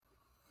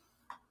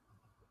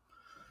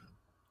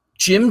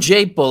Jim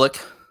J. Bullock,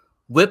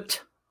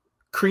 whipped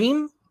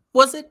cream,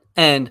 was it?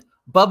 And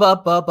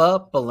Bubba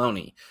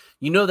Baloney.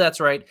 You know that's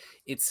right.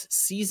 It's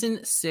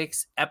season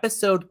 6,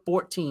 episode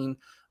 14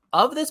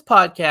 of this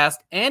podcast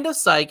and of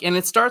Psych, and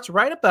it starts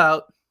right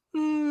about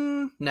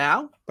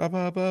now.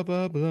 Bubba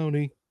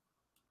Baloney.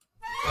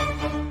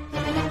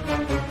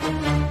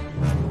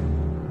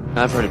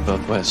 I've heard it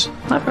both ways.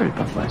 I've heard it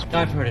both ways.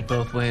 I've heard it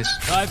both ways.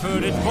 I've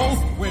heard it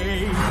both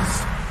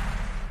ways.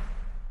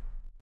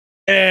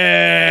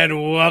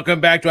 And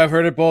welcome back to I've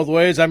Heard It Both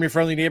Ways. I'm your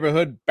friendly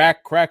neighborhood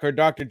backcracker,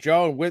 Dr.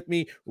 Joe, and with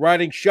me,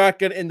 riding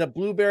shotgun in the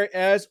blueberry,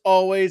 as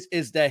always,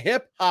 is the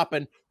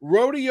hip-hopping,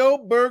 rodeo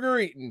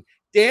burger-eating,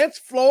 dance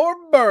floor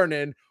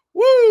burning,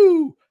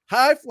 woo,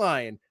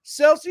 high-flying,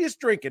 Celsius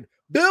drinking,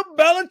 Bill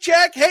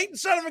Belichick hating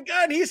son of a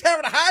gun. He's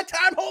having a high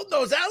time holding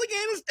those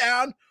alligators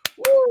down.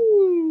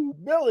 Woo!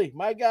 Billy,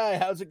 my guy,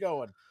 how's it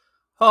going?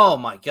 Oh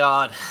my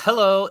God.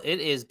 Hello. It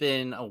has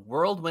been a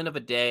whirlwind of a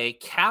day,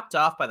 capped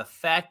off by the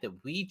fact that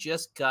we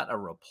just got a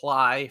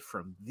reply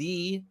from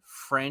the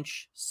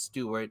French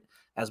Stewart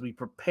as we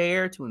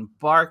prepare to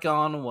embark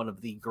on one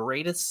of the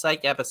greatest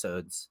Psych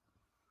episodes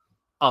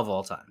of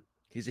all time.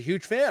 He's a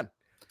huge fan.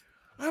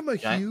 I'm a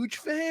huge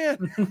fan.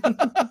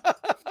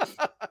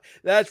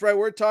 That's right.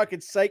 We're talking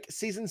Psych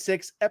season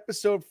 6,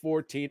 episode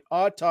 14,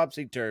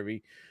 Autopsy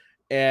Turvy.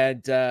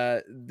 And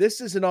this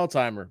is an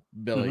all-timer,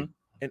 Billy. Mm-hmm.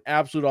 An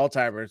absolute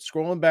all-timer.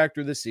 Scrolling back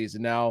through the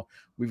season. Now,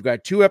 we've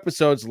got 2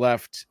 episodes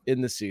left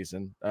in the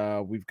season.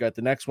 We've got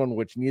the next one,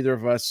 which neither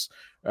of us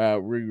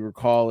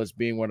recall as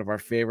being one of our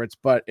favorites,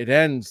 but it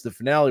ends, the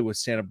finale, with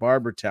Santa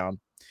Barbara Town,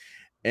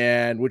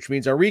 and which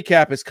means our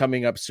recap is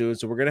coming up soon,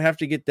 so we're going to have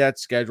to get that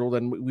scheduled,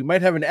 and we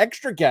might have an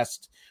extra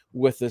guest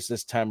with us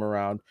this time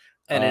around.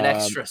 And an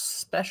extra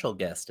special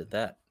guest at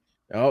that.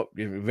 Oh,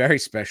 very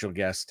special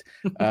guest.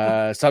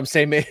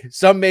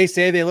 Some may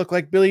say they look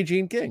like Billie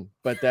Jean King,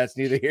 but that's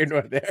neither here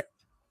nor there.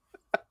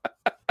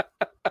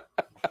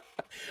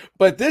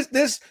 But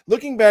this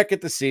looking back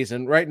at the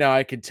season right now,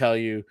 I can tell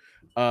you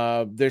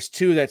there's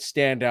 2 that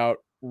stand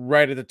out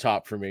right at the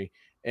top for me,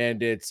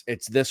 and it's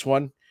this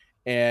one,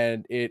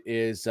 and it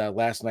is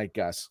Last Night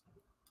Gus.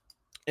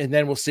 And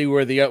then we'll see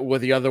where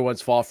the other ones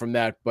fall from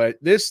that. But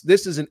this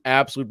is an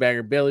absolute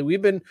banger. Bailey,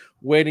 we've been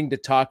waiting to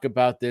talk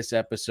about this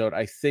episode,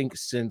 I think,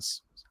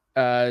 since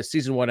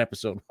season 1,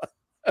 episode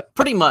 1.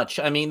 Pretty much.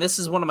 I mean, this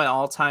is one of my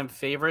all-time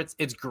favorites.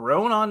 It's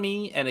grown on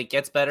me, and it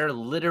gets better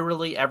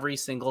literally every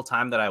single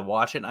time that I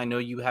watch it. I know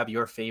you have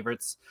your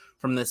favorites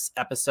from this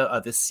episode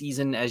of this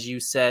season, as you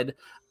said.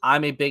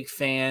 I'm a big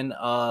fan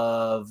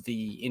of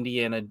the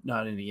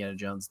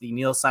the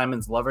Neil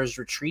Simon's Lover's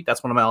Retreat.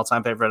 That's one of my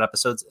all-time favorite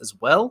episodes as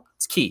well.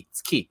 It's key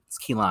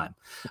lime.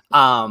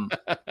 But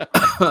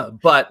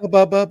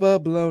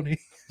baloney.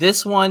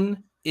 This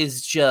one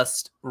is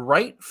just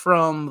right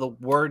from the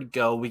word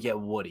go, we get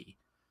Woody.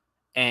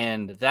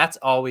 And that's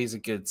always a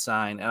good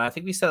sign. And I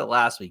think we said it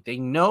last week. They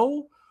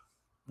know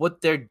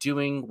what they're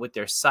doing with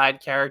their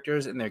side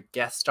characters and their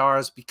guest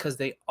stars because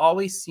they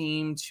always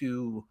seem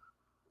to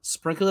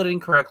sprinkle it in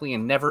correctly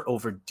and never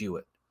overdo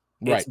it.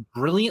 Right. It's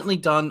brilliantly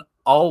done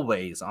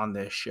always on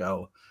this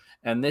show.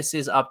 And this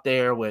is up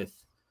there with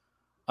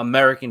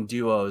American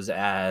Duos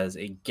as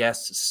a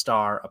guest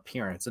star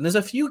appearance. And there's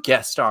a few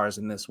guest stars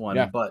in this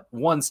one, but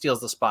one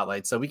steals the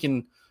spotlight. So we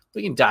can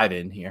dive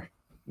in here.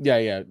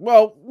 Yeah.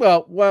 Well,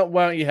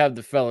 why don't you have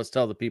the fellas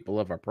tell the people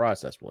of our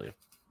process, will you?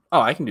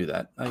 Oh, I can do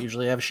that. I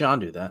usually have Shawn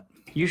do that.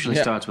 Usually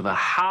starts with a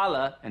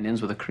holla and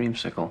ends with a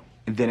creamsicle.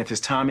 And then if there's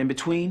time in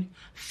between,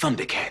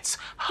 Thundercats.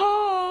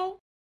 Ho!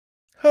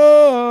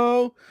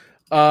 Ho!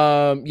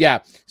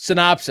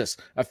 Synopsis.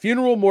 A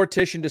funeral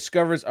mortician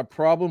discovers a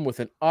problem with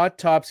an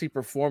autopsy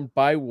performed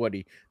by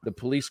Woody, the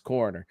police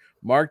coroner.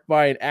 Marked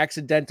by an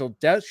accidental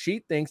death, she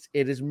thinks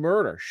it is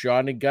murder.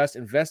 Shawn and Gus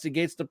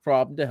investigates the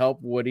problem to help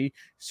Woody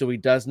so he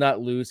does not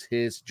lose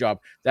his job.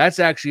 That's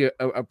actually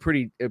a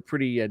pretty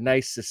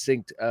nice,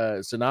 succinct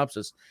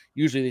synopsis.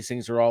 Usually these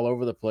things are all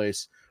over the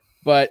place.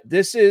 But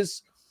this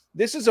is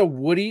a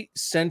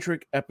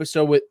Woody-centric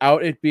episode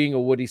without it being a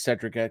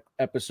Woody-centric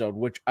episode,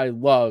 which I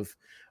love.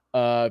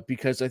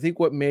 Because I think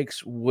what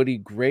makes Woody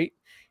great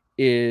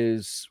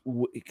is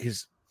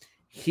because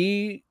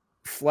he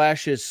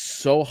flashes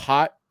so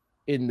hot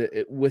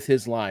with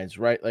his lines,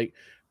 right? Like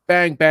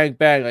bang, bang,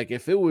 bang. Like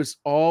if it was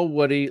all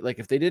Woody, like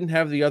if they didn't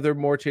have the other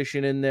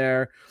mortician in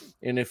there,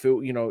 and if it,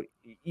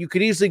 you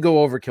could easily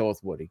go overkill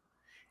with Woody.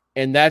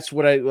 And that's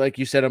what like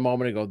you said a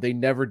moment ago, they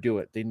never do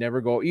it. They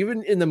never go,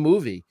 even in the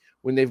movie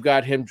when they've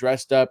got him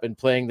dressed up and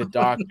playing the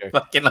doctor,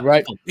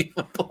 right?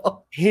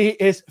 He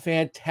is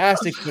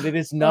fantastic, but it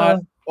is not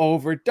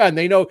overdone.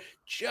 They know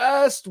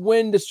just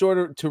when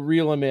to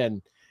reel him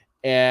in.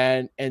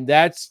 And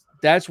that's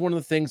one of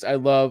the things I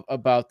love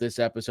about this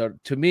episode.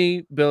 To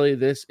me, Billy,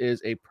 this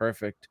is a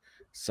perfect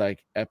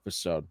Psych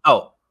episode.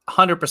 Oh,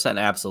 100%.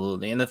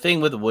 Absolutely. And the thing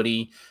with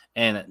Woody,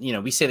 and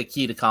we say the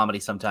key to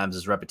comedy sometimes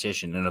is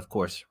repetition. And of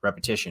course,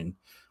 repetition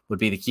would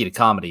be the key to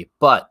comedy,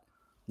 but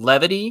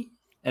levity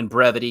and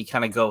brevity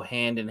kind of go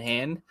hand in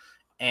hand.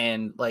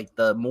 And like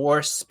the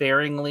more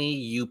sparingly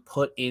you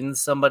put in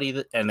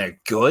somebody and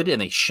they're good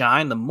and they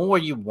shine, the more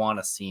you want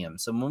to see them.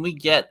 So when we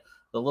get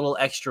the little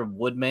extra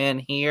Woodman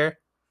here,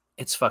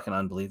 it's fucking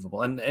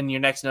unbelievable. And your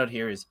next note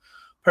here is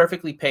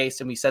perfectly paced.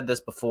 And we said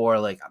this before,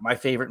 like my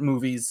favorite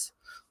movies,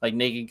 like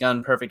Naked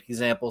Gun, perfect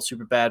example,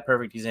 Superbad,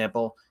 perfect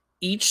example.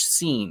 Each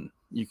scene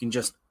you can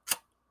just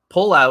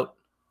pull out,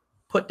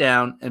 put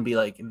down, and be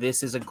like,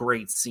 this is a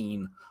great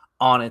scene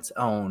on its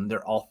own.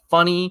 They're all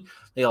funny.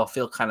 They all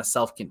feel kind of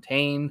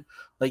self-contained.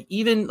 Like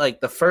even like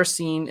the first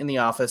scene in the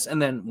office,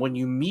 and then when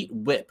you meet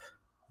Whip,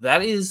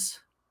 that's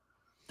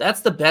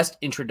the best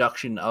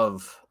introduction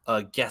of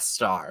a guest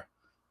star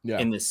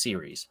in this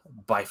series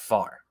by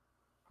far.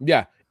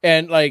 Yeah.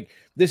 And like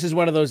this is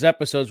one of those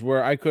episodes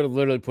where I could have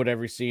literally put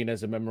every scene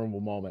as a memorable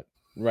moment,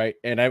 right?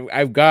 And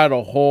I've got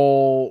a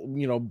whole,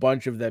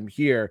 bunch of them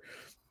here.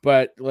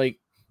 But like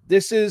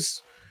this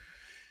is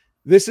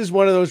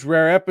one of those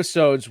rare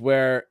episodes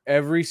where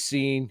every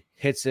scene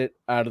hits it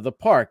out of the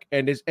park.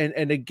 And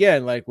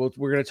again, like we're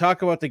going to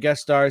talk about the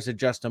guest stars in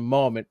just a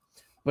moment,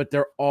 but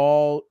they're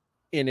all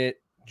in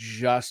it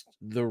just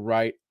the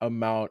right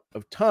amount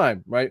of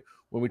time, right?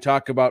 When we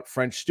talk about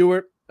French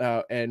Stewart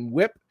and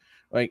Whip,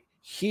 like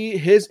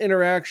his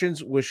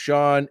interactions with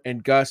Shawn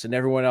and Gus and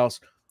everyone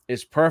else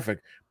is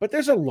perfect, but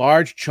there's a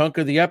large chunk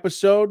of the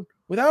episode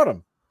without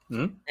him.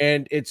 Mm-hmm.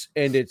 And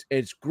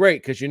it's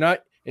great because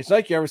it's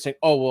like you're ever saying,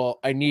 oh, well,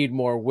 I need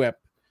more Whip.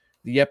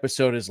 The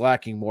episode is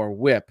lacking more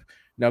Whip.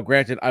 Now,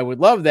 granted, I would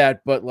love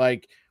that, but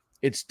like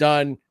it's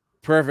done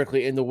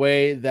perfectly in the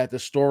way that the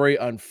story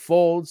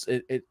unfolds.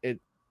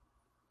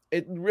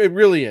 It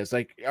really is.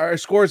 Like our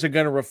scores are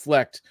going to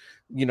reflect,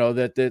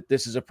 that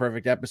this is a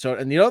perfect episode.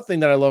 And the other thing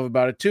that I love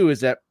about it too is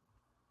that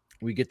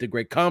we get the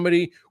great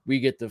comedy,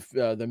 we get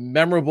the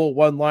memorable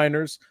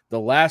one-liners, the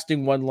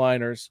lasting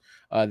one-liners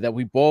that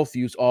we both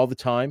use all the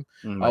time.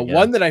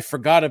 One that I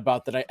forgot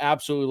about that I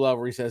absolutely love,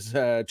 where he says,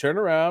 "Turn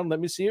around,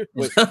 let me see you."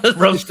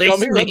 Rum's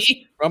facing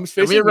me. Rum's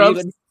facing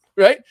me.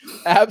 Right?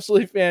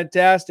 Absolutely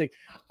fantastic.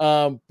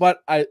 But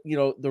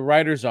the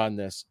writers on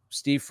this,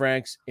 Steve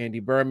Franks, Andy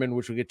Berman,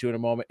 which we'll get to in a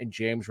moment, and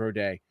James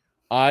Roday.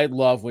 I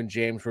love when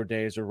James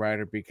Roday is a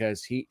writer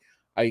because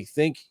I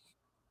think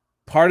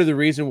part of the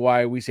reason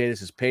why we say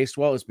this is paced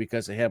well is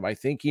because of him. I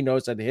think he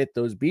knows how to hit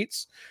those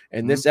beats.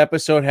 And this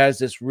episode has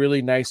this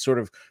really nice sort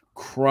of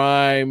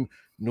crime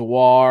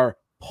noir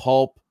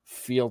pulp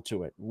feel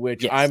to it,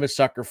 which I'm a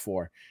sucker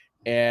for.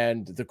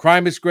 And the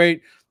crime is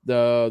great.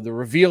 The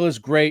reveal is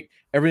great.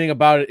 Everything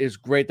about it is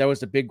great. That was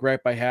the big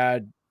gripe I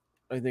had,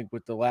 I think,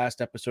 with the last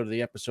episode of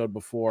the episode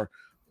before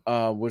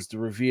was the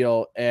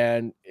reveal.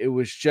 And it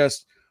was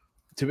just,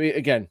 to me,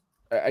 again,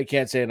 I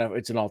can't say enough.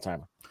 It's an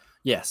all-timer.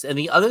 Yes, and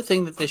the other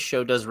thing that this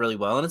show does really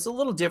well, and it's a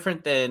little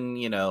different than,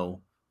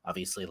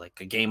 obviously like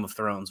a Game of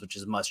Thrones, which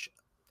is much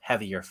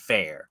heavier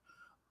fare,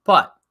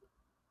 but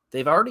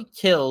they've already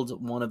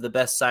killed one of the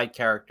best side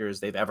characters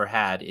they've ever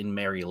had in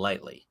Mary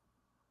Lightly.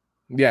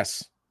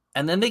 Yes.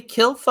 And then they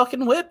kill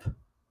fucking Whip.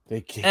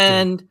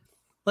 And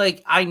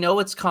like, I know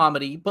it's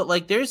comedy, but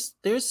like there's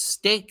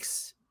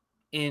stakes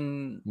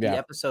in the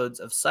episodes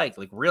of Psych,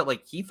 like real,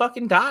 like he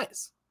fucking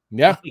dies.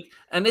 Yeah.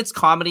 And it's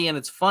comedy and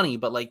it's funny,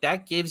 but like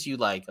that gives you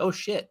like, oh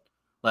shit.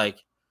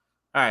 Like,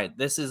 all right,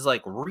 this is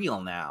like real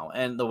now.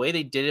 And the way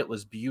they did it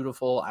was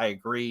beautiful. I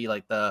agree.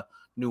 Like the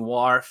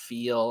noir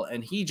feel.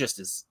 And he just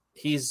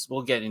is,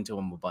 we'll get into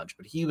him a bunch,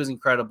 but he was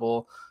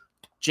incredible.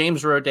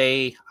 James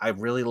Roday, I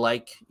really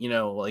like,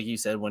 like you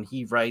said, when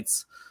he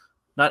writes,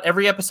 not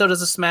every episode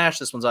is a smash.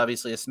 This one's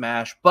obviously a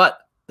smash, but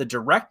the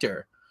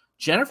director,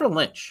 Jennifer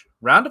Lynch,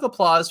 round of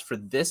applause for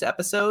this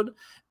episode.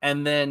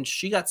 And then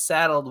she got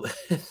saddled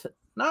with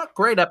not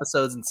great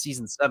episodes in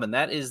season 7.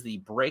 That is the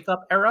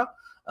breakup era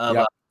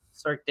of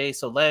Cirque du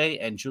Soleil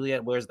and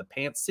Juliet Wears the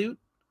Pantsuit.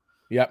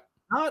 Yep.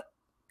 Not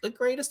the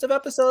greatest of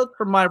episodes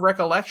from my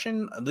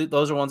recollection.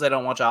 Those are ones I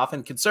don't watch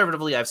often.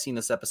 Conservatively, I've seen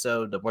this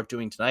episode that we're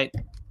doing tonight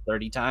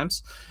 30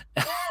 times.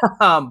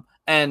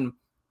 And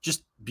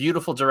just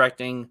beautiful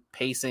directing,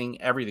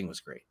 pacing, everything was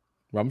great.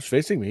 Rum's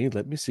facing me.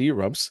 Let me see you,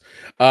 Rumps.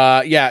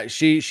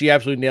 She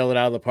absolutely nailed it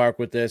out of the park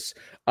with this.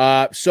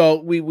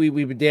 So we've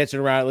been dancing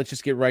around. Let's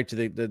just get right to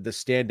the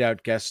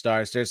standout guest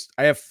stars.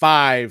 I have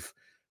five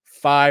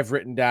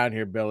written down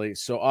here, Billy.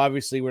 So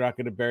obviously we're not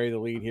going to bury the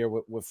lead here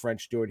with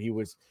French Stewart. He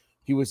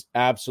was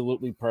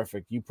absolutely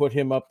perfect. You put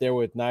him up there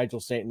with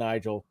Nigel St.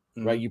 Nigel,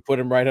 right? You put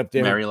him right up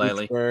there Mary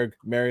with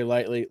Mary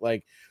Lightly.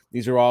 Like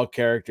these are all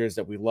characters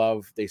that we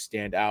love. They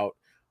stand out.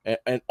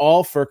 And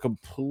all for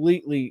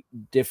completely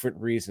different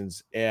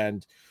reasons.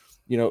 And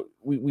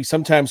we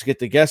sometimes get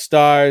the guest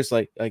stars,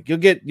 like you'll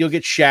get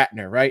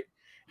Shatner, right?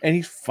 And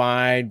he's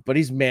fine, but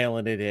he's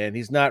mailing it in.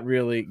 He's not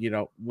really,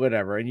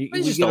 whatever. And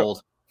he's just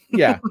old.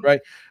 Yeah,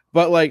 right.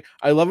 But like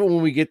I love it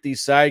when we get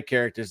these side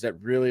characters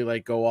that really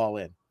like go all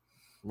in.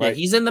 Right? Yeah,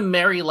 he's in the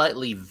Mary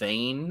Lightly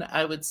vein,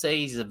 I would say.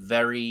 He's a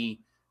very,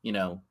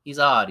 he's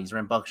odd, he's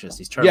rambunctious,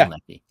 he's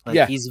turtlenecky.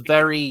 He's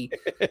very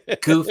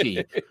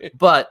goofy.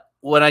 But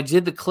when I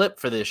did the clip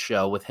for this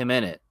show with him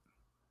in it,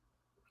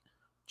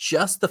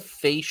 just the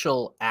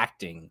facial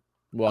acting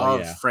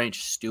of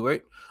French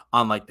Stewart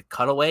on like the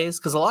cutaways,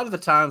 because a lot of the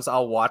times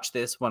I'll watch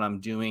this when I'm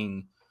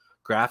doing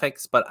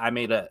graphics, but I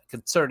made a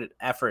concerted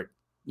effort,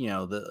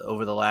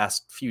 over the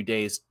last few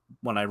days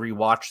when I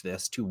rewatch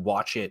this to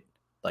watch it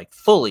like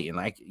fully and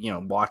like,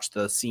 watch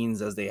the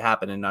scenes as they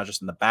happen and not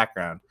just in the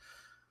background.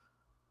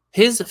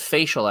 His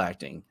facial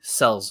acting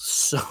sells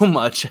so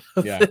much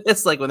of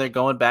this, like when they're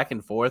going back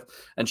and forth,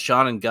 and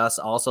Shawn and Gus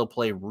also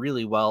play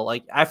really well.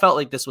 Like I felt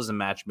like this was a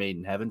match made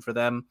in heaven for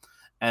them.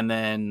 And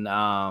then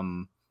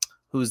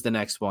who's the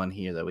next one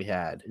here that we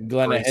had?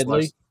 Glenna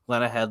Headley.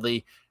 Glenna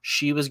Headley.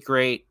 She was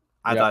great.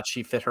 I thought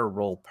she fit her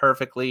role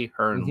perfectly.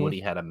 Her and Woody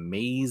had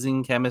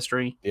amazing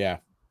chemistry. Yeah.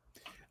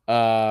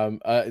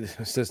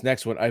 This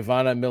next one,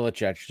 Ivana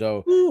Milichek.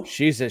 So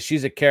she's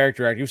a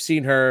character actor. You've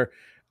seen her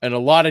in a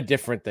lot of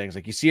different things.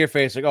 Like you see her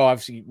face, like,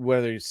 I've seen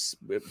whether it's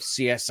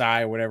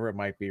CSI or whatever it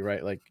might be,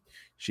 right? Like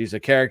she's a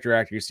character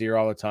actor. You see her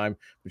all the time.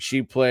 But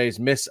she plays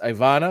Miss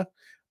Ivana,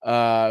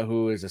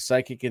 who is a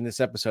psychic in this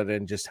episode,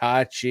 and just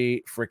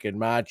hachi freaking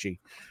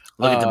machi.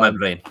 Look into my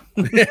brain.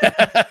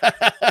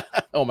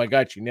 Oh my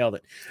God, she nailed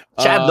it.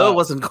 Chad Lowe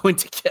wasn't going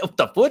to get with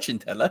the fortune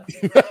teller.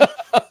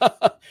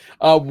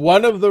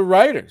 One of the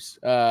writers,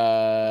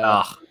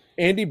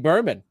 Andy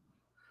Berman.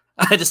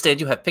 I understand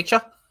you have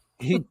picture.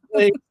 He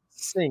played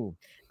Sing,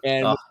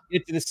 and we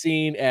get to the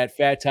scene at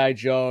Fat Ty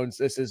Jones.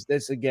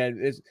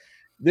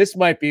 This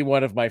might be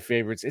one of my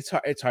favorites. It's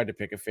hard to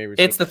pick a favorite.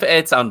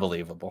 It's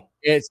unbelievable.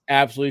 It's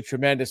absolutely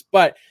tremendous.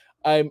 But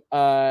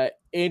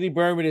Andy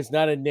Berman is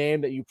not a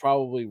name that you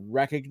probably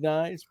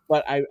recognize,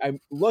 but I'm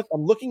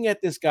looking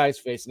at this guy's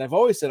face, and I've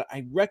always said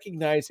I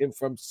recognize him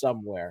from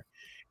somewhere,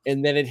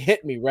 and then it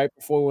hit me right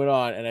before we went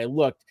on, and I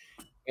looked,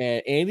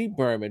 and Andy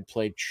Berman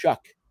played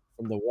Chuck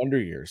from the Wonder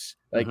Years.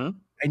 Like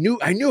I knew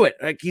it.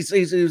 Like he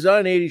was on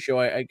an '80s show.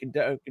 I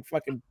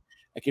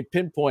could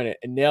pinpoint it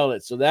and nailed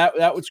it. So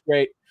that was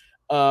great.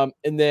 And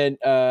then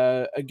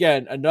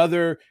again,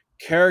 another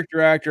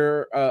character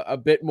actor, a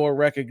bit more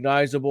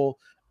recognizable.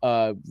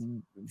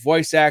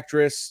 Voice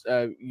actress,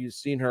 you've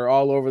seen her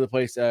all over the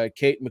place.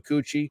 Kate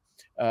Micucci.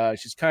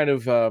 She's kind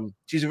of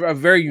she's a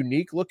very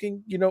unique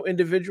looking,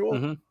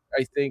 individual.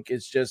 I think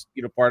it's just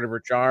part of her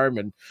charm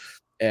and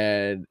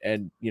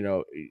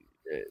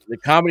the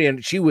comedy,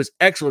 and she was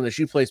excellent as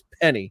she plays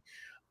Penny.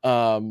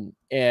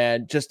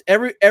 And just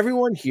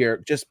everyone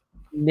here just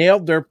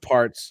nailed their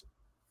parts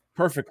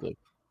perfectly.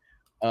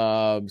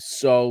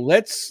 So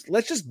let's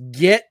just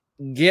get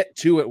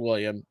to it,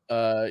 William.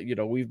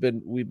 We've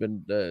been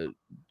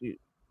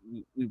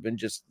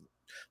just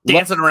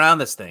dancing around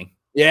this thing.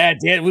 Yeah,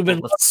 Dan, we've been.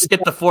 Let's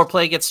skip the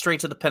foreplay, get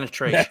straight to the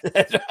penetration.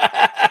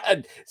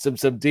 some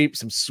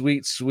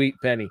sweet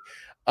Penny.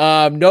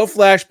 No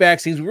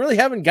flashback scenes. We really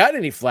haven't gotten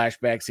any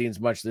flashback scenes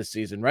much this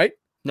season, right?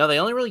 No, they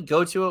only really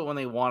go to it when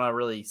they want to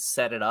really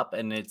set it up,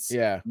 and it's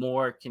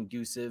more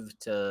conducive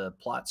to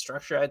plot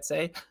structure, I'd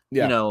say.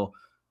 Yeah.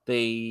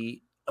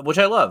 Which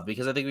I love,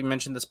 because I think we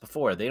mentioned this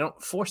before. They don't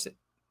force it.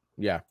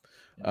 Yeah.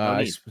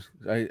 I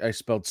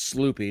spelled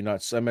sloopy,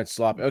 I meant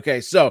sloppy. Okay,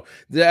 so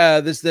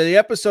the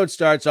episode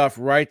starts off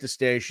right at the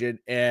station,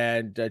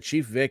 and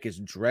Chief Vic is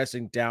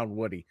dressing down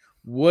Woody.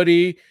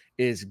 Woody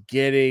is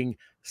getting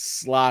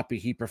sloppy.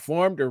 He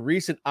performed a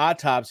recent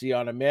autopsy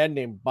on a man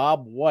named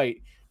Bob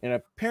White, and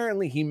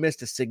apparently he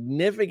missed a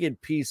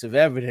significant piece of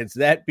evidence,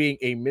 that being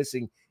a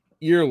missing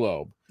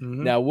earlobe.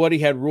 Now, Woody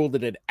had ruled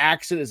it an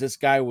accident, as this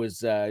guy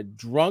was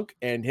drunk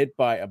and hit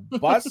by a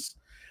bus.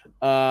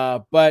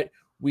 But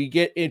we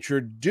get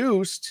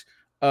introduced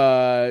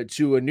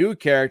to a new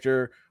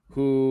character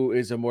who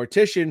is a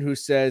mortician, who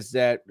says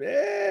that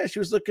she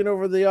was looking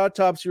over the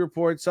autopsy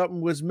report, something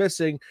was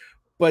missing.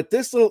 But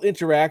this little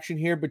interaction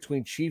here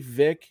between Chief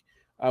Vic,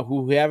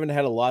 who we haven't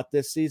had a lot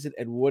this season,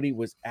 and Woody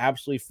was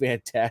absolutely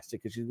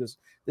fantastic. Because she goes,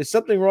 "There's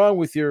something wrong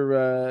with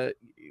your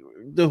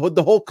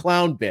the whole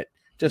clown bit."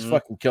 Just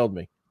fucking killed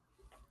me.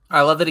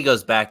 I love that he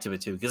goes back to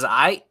it too, because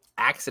I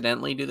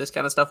accidentally do this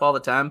kind of stuff all the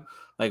time.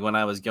 Like when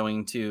I was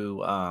going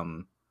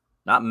to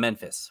not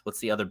Memphis. What's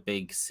the other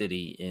big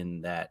city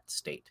in that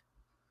state?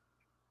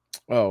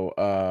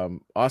 Oh,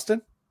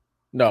 Austin?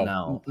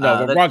 No,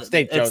 the wrong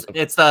state.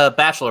 It's the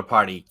bachelor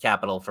party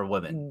capital for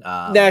women.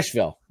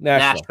 Nashville.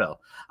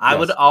 I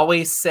would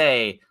always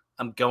say,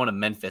 I'm going to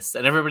Memphis.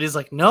 And everybody's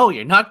like, no,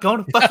 you're not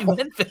going to fucking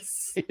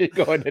Memphis. You're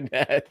going to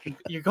Nashville.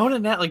 You're going to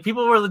Nashville. Like,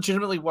 people were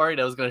legitimately worried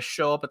I was going to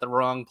show up at the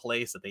wrong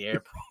place at the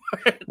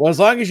airport. Well, as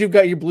long as you've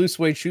got your blue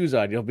suede shoes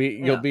on, you'll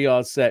be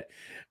all set.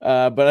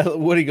 But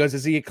Woody goes,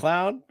 is he a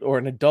clown or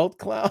an adult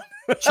clown?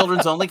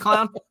 Children's only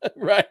clown?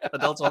 Right.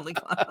 Adults only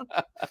clown?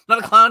 Not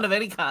a clown of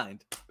any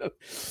kind.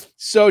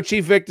 So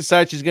Chief Vic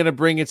decides she's going to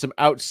bring in some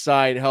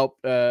outside help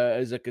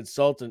as a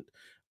consultant,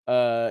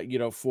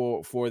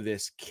 for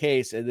this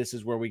case. And this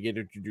is where we get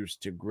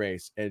introduced to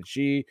Grace. And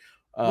she...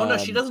 no,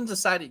 she doesn't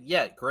decide it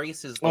yet.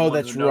 Grace is the one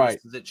that's who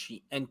notices that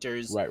she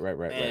enters. Right.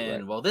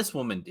 And, well, this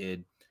woman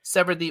did.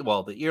 Severed the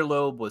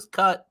earlobe was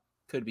cut.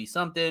 Could be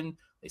something.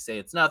 They say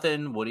it's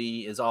nothing.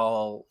 Woody is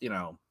all,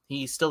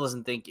 he still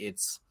doesn't think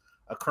it's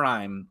a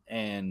crime.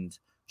 And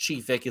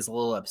Chief Vic is a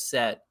little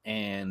upset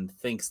and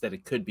thinks that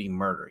it could be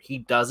murder. He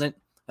doesn't,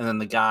 and then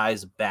the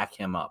guys back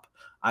him up.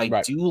 I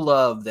do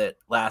love that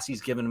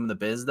Lassie's giving him the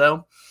biz,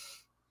 though.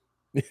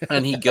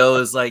 And he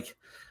goes like,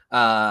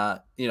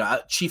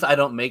 Chief, I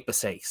don't make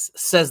mistakes,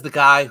 says the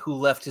guy who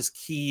left his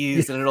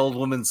keys in an old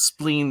woman's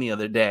spleen the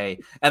other day.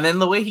 And then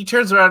the way he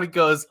turns around and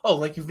goes, oh,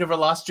 like you've never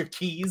lost your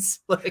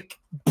keys? Like,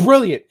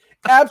 brilliant.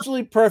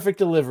 Absolutely perfect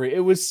delivery. It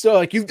was so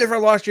like, you've never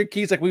lost your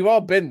keys. Like, we've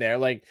all been there.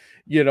 Like,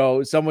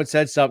 someone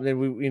said something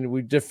and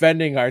we're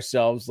defending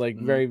ourselves like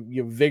very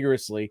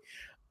vigorously.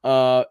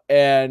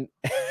 And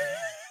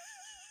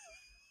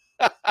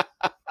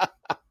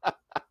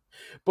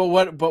But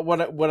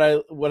what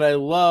I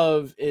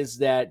love is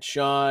that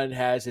Shawn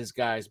has his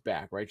guys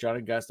back, right? Shawn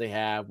and Gus, they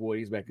have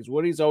Woody's back, because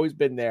Woody's always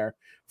been there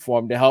for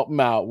him to help him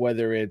out,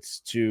 whether it's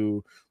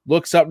to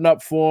look something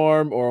up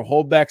for him or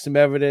hold back some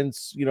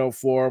evidence,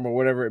 for him or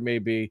whatever it may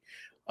be.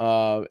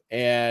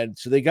 And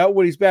so they got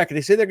Woody's back, and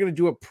they say they're going to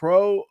do a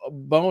pro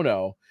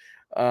bono.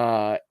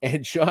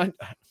 And Shawn,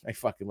 I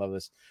fucking love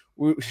this.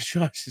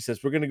 Shawn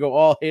says, we're going to go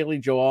all Haley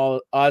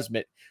Joel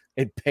Osment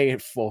and pay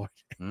it forward.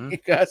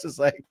 Gus is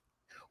like,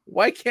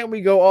 why can't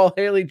we go all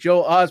Haley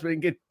Joel Osment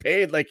and get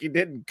paid like he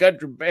did in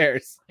Country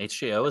Bears?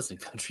 HBO is in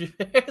Country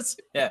Bears.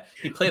 Yeah,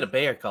 he played a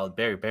bear called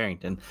Barry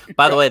Barrington.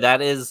 By the way,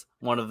 that is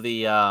one of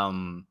the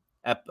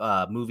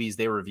movies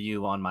they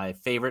review on my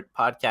favorite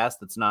podcast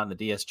that's not in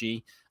the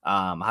DSG.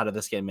 How Did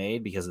This Get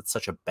Made? Because it's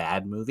such a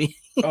bad movie.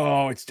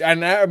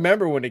 And I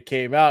remember when it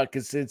came out,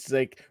 because it's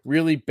like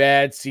really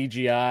bad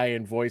CGI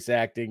and voice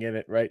acting in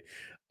it, right?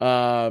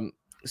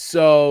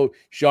 So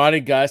Shawn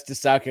and Gus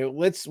decide, okay,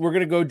 we're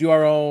gonna go do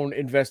our own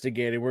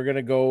investigating. We're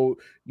gonna go,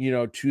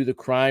 to the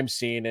crime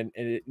scene,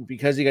 and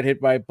because he got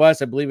hit by a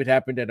bus, I believe it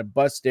happened at a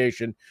bus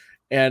station.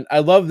 And I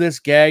love this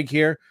gag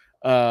here,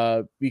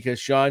 because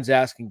Shawn's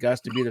asking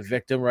Gus to be the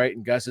victim, right?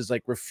 And Gus is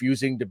like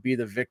refusing to be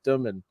the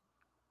victim, and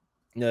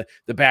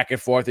the back and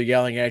forth are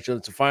yelling at each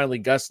other. So finally,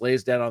 Gus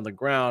lays down on the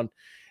ground,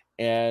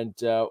 and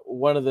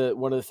one of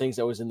the things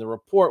that was in the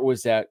report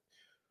was that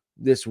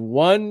this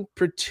one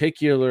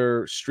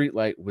particular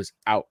streetlight was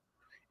out,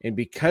 and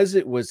because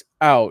it was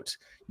out,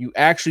 you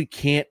actually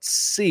can't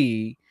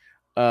see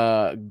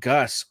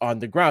Gus on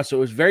the ground. So it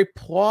was very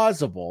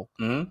plausible,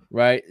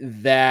 right,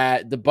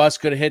 that the bus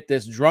could have hit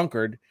this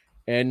drunkard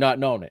and not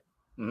known it,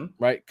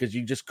 right, because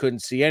you just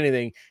couldn't see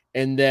anything.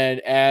 And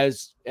then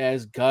as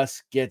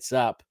Gus gets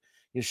up,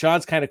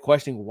 Shawn's kind of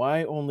questioning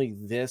why only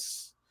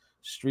this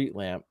street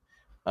lamp,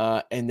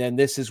 and then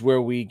this is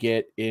where we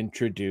get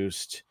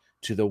introduced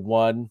to the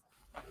one,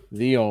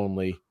 the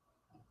only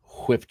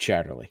Whip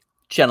Chatterley.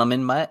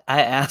 Gentlemen, I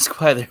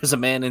ask why there's a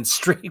man in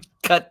straight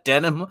cut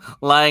denim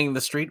lying in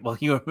the street while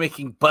you are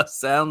making bus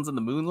sounds in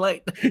the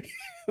moonlight.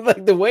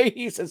 Like the way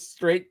he says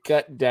straight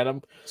cut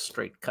denim.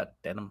 Straight cut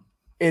denim.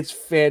 It's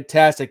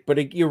fantastic,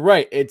 but you're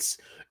right. It's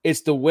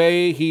the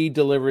way he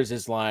delivers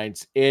his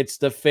lines. It's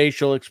the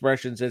facial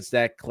expressions. It's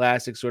that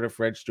classic sort of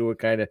Fred Stewart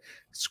kind of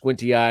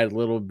squinty-eyed a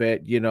little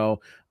bit,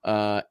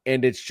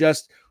 and it's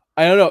just,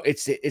 I don't know.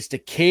 It's the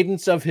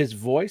cadence of his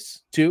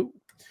voice too,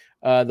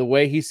 the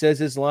way he says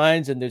his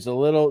lines, and there's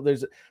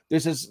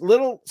this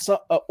little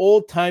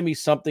old timey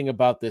something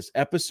about this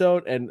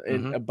episode and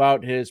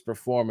about his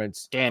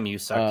performance. Damn you,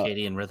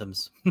 circadian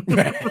rhythms,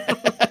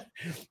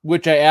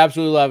 which I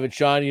absolutely love. And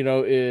Shawn,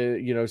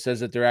 says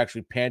that they're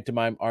actually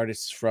pantomime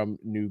artists from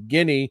New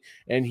Guinea,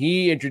 and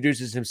he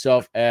introduces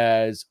himself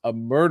as a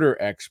murder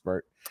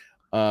expert.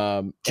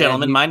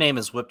 Gentlemen, my name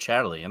is Whip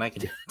Chatterley, and I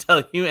can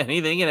tell you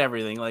anything and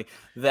everything like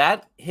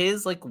that.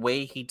 His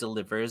way he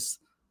delivers,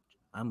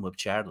 I'm Whip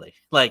Chatterley,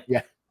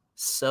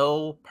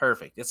 so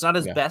perfect. It's not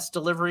his best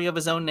delivery of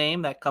his own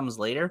name, that comes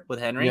later with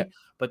Henry,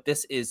 but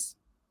this is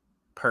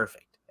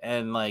perfect.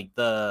 And like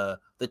the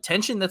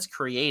tension that's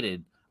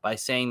created by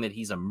saying that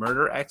he's a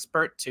murder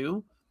expert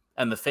too,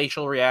 and the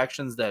facial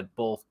reactions that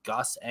both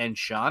Gus and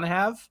Shawn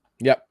have,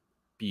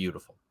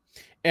 beautiful.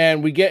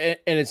 And we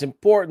get, and it's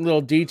important little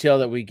detail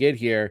that we get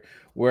here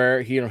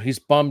where he's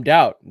bummed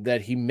out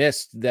that he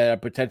missed that a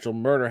potential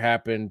murder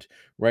happened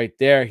right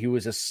there. He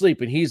was asleep,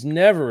 and he's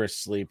never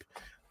asleep.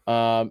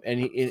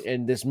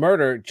 And this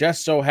murder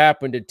just so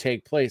happened to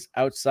take place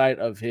outside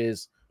of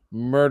his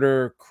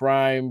true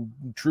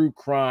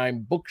crime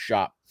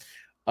bookshop.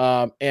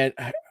 And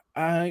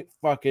I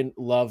fucking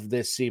love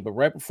this scene. But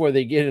right before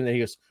they get in there,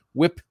 he goes,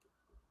 "Whip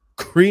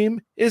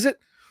cream, is it?"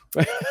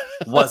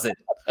 Was it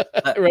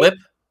right? Whip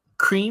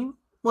cream?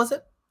 Was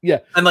it? Yeah.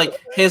 And like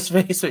his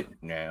face,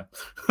 no.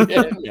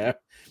 yeah.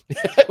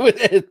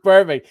 It's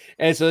perfect.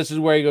 And so this is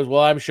where he goes,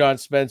 "Well, I'm Shawn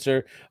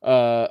Spencer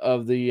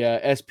of the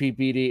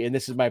SPPD, and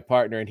this is my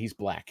partner, and he's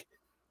black."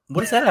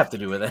 What does that have to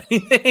do with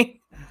anything?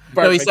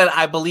 No, he said,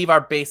 "I believe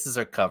our bases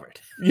are covered."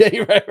 Yeah,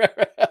 you're right.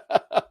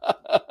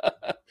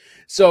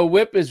 So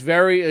Whip is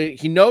very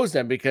he knows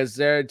them because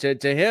they're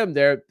to him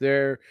they're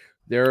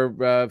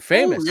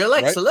famous. Ooh, you're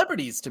like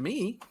celebrities to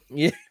me.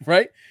 Yeah,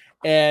 right.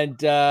 And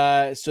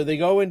so they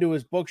go into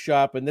his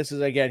bookshop, and this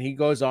is, again, he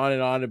goes on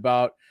and on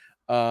about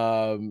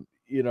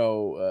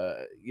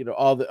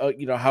all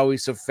the how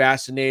he's so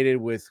fascinated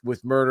with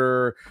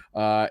murder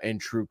and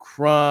true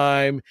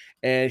crime,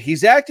 and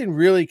he's acting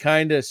really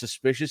kind of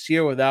suspicious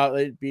here without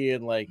it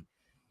being like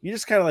you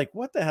just kind of like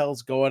what the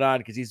hell's going on,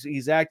 because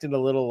he's acting a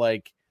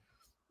little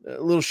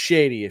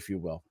shady, if you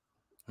will.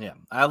 Yeah,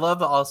 I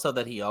love also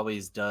that he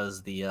always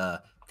does the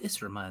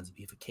this reminds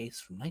me of a case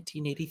from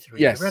 1983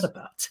 Yes. I read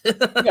about.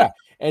 Yeah,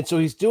 and so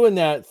he's doing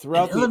that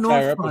throughout the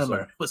entire episode.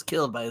 Farmer was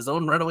killed by his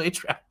own runaway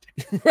tractor.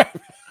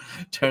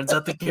 Turns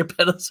out the gear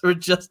pedals were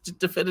just a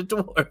defeated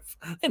dwarf.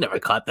 They never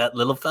caught that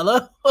little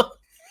fella.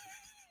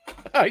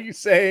 Are you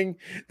saying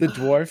the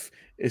dwarf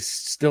is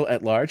still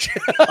at large?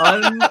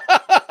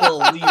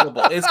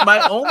 Unbelievable. It's my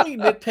only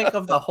nitpick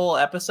of the whole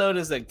episode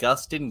is that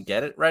Gus didn't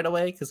get it right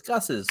away, because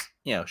Gus is,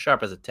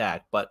 sharp as a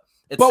tack. But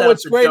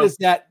what's great is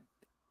that,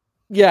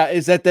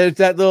 is that there's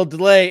that little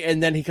delay,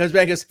 and then he comes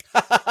back and goes,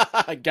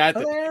 I got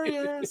it.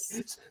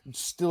 Hilarious.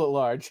 Still at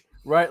large,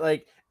 right?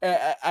 Like,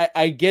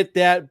 I get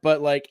that,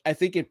 but like, I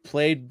think it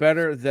played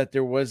better that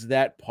there was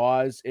that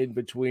pause in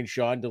between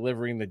Shawn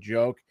delivering the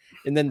joke,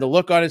 and then the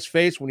look on his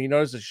face when he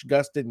noticed that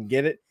Gus didn't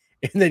get it,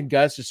 and then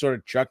Gus is sort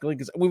of chuckling,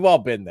 because we've all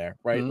been there,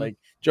 right? Mm-hmm. Like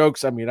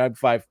jokes. I mean, I'm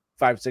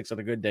 5'6" on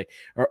a good day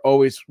are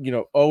always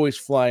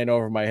flying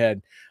over my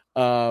head.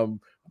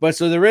 But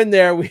so they're in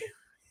there.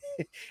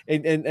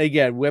 And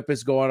again, Whip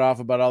is going off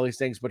about all these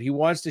things, but he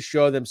wants to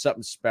show them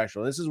something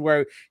special. This is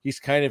where he's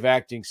kind of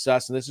acting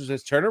sus, and this is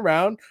his turn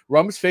around.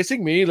 Rumps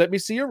facing me. Let me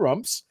see your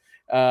rumps,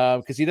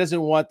 because he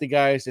doesn't want the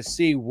guys to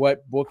see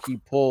what book he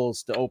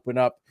pulls to open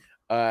up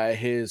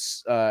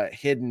his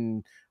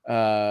hidden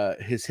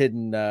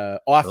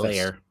office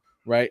lair.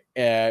 Right,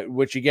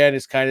 which again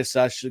is kind of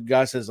sus.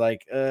 Gus is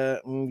like,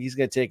 he's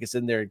gonna take us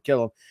in there and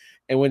kill him.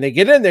 And when they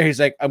get in there, he's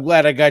like, "I'm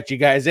glad I got you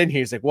guys in here."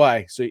 He's like,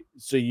 "Why? So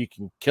you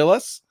can kill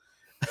us?"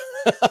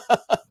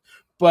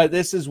 But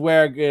this is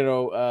where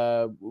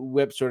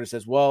Whip sort of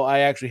says, "Well, I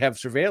actually have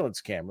surveillance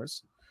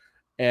cameras,"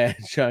 and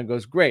Shawn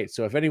goes, "Great.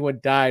 So if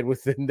anyone died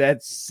within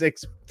that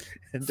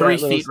 3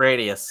 feet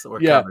radius,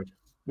 we're covered.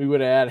 We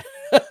would have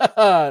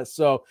had."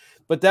 So.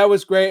 But that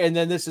was great. And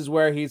then this is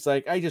where he's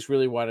like, I just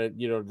really wanted,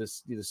 to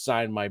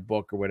sign my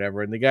book or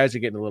whatever. And the guys are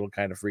getting a little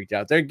kind of freaked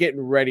out. They're getting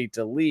ready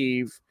to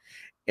leave.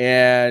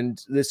 And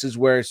this is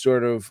where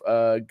sort of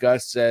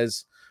Gus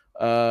says,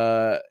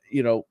 not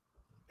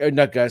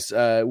Gus,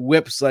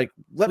 Whip's like,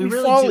 let me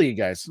really follow you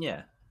guys.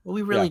 Yeah. Well,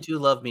 we really do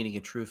love meeting a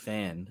true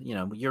fan.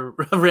 You're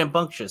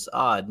rambunctious,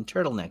 odd, and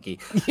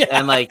turtlenecky. Yeah.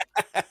 And like,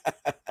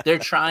 they're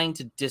trying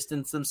to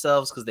distance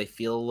themselves because they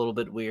feel a little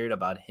bit weird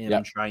about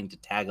him trying to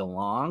tag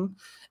along.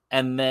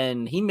 And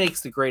then he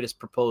makes the greatest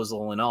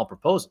proposal in all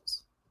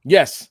proposals.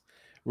 Yes,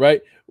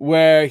 right.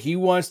 Where he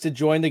wants to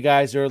join the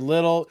guys. They're a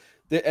little,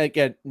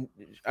 again,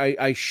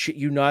 I shit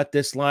you not,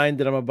 this line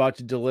that I'm about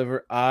to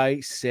deliver, I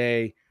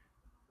say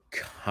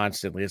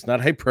constantly. It's not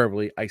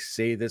hyperbole. I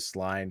say this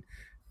line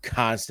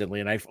constantly,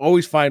 and I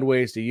always find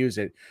ways to use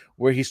it,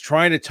 where he's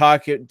trying to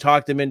talk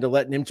them into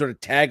letting him sort of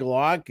tag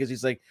along, because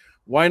he's like,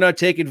 why not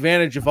take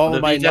advantage of all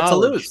of my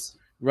knowledge?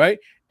 Right.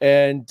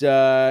 And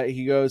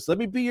he goes, let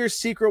me be your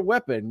secret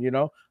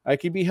weapon. I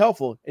can be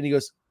helpful. And he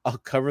goes, I'll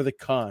cover the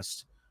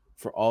cost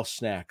for all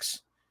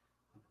snacks.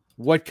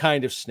 What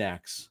kind of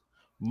snacks?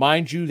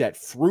 Mind you, that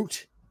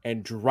fruit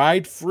and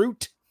dried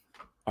fruit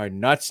are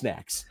not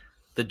snacks.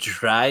 The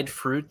dried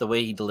fruit, the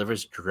way he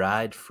delivers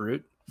dried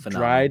fruit.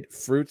 Phenomenal. Dried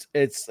fruits.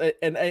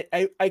 And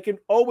I can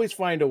always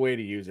find a way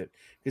to use it,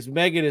 because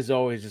Megan is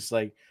always just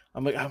like,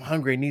 I'm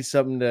hungry, I need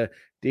something to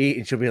eat.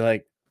 And she'll be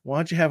like, why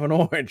don't you have an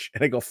orange?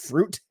 And I go,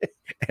 fruit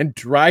and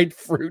dried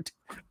fruit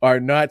are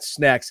not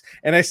snacks.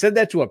 And I said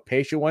that to a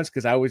patient once,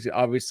 because I was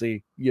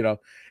obviously,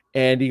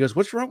 and he goes,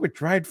 what's wrong with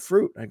dried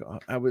fruit? I go,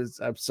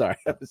 I'm sorry.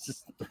 I was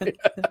just.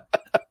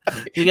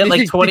 You get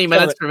like 20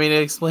 minutes for me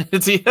to explain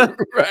it to you.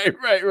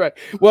 Right.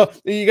 Well,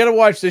 you got to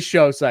watch this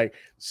show, Psych.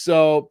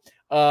 So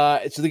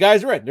the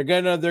guys are in. They're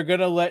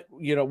gonna let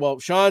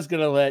Shawn's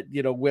gonna let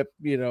Whip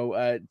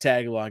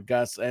tag along.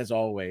 Gus, as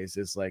always,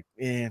 is like,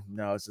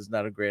 no, this is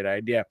not a great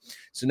idea.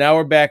 So now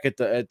we're back at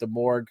the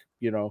morgue,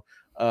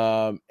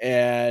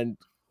 and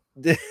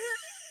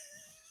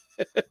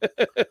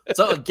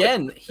so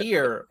again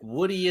here,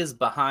 Woody is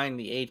behind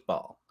the 8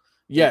 ball.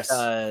 Yes,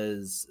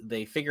 because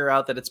they figure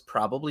out that it's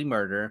probably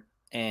murder,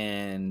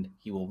 and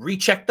he will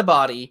recheck the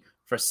body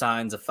for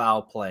signs of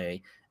foul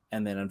play.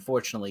 And then,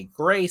 unfortunately,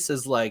 Grace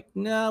is like,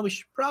 no, we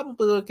should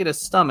probably look at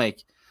his stomach.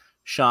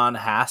 Shawn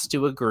has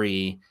to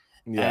agree.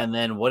 Yeah. And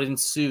then what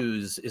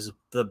ensues is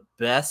the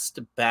best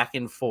back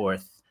and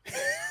forth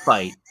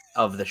fight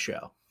of the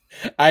show.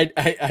 I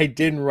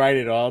didn't write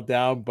it all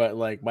down, but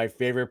like my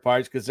favorite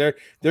parts, because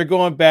they're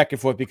going back and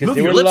forth, because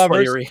they were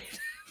lovers.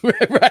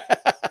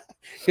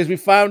 Because we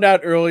found out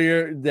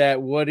earlier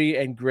that Woody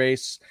and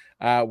Grace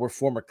were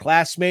former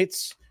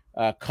classmates,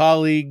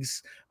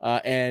 colleagues,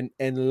 and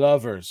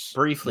lovers.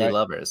 Briefly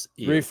lovers.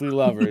 Briefly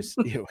lovers.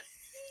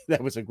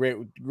 That was a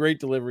great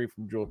delivery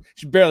from Jewel.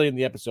 She's barely in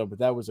the episode, but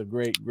that was a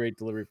great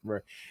delivery from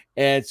her.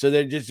 And so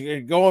they're just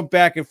going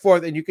back and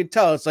forth, and you can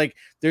tell it's like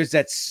there's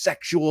that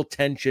sexual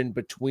tension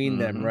between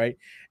them, right?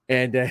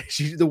 And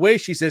the way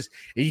she says,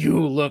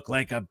 "You look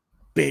like a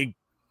big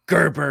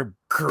Gerber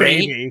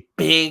baby."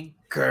 Big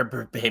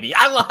Gerber baby.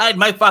 I lied.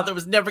 My father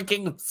was never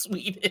king of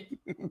Sweden.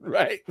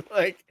 Right?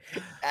 Like,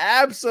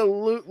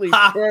 absolutely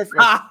perfect.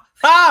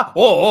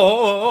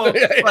 Oh,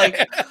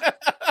 like,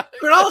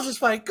 chronologist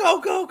fight.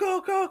 Go, go, go,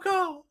 go,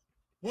 go.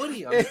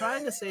 Woody, I'm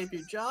trying to save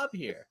your job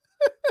here.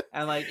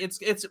 And like,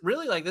 it's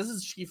really like, this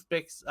is Chief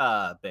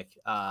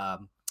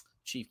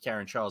Chief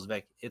Karen Charles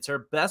Vick. It's her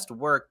best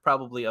work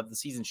probably of the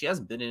season. She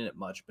hasn't been in it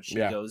much, but she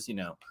goes,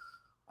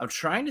 I'm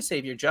trying to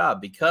save your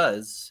job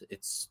because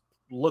it's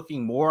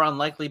looking more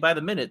unlikely by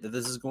the minute that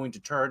this is going to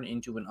turn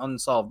into an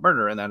unsolved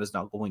murder, and that is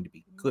not going to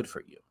be good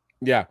for you.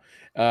 Yeah,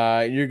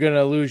 you're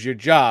gonna lose your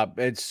job.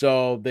 And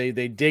so they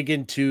dig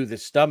into the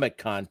stomach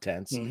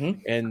contents,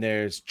 and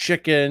there's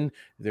chicken,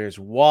 there's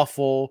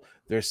waffle,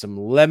 there's some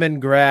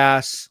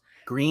lemongrass,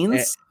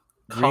 greens,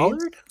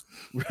 collard.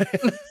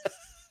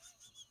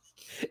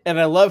 And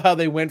I love how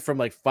they went from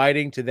like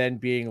fighting to then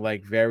being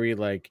like very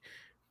like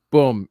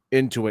boom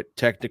into it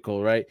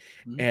technical, right?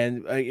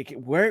 And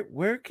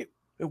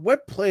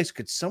what place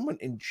could someone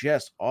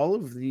ingest all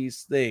of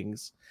these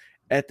things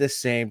at the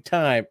same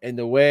time? And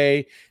the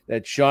way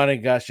that Shawn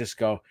and Gus just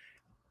go,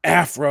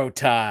 Afro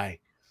tie.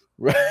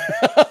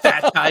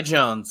 Fat Ty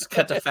Jones.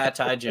 Cut to Fat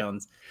Ty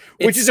Jones.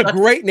 Which is a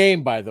great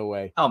name, by the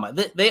way. Oh my,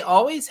 they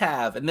always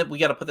have, and then we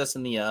got to put this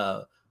in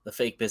the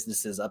fake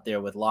businesses up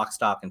there with Lock,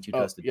 Stock, and Two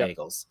Toasted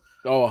Bagels.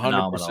 Oh,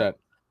 100%.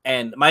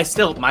 And my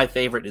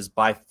favorite is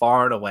by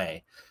far and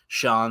away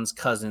Shawn's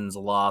cousin's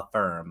law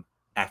firm,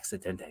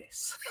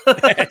 Accidentes.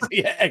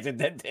 Yeah,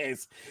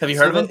 Accidentes. Have you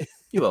heard of it?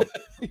 You will.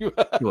 You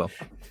will.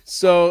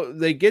 So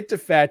they get to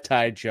Fat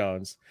Ty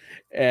Jones,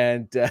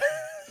 and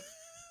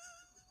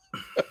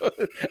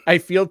I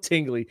feel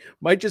tingly.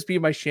 Might just be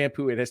my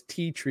shampoo. It has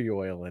tea tree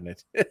oil in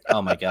it.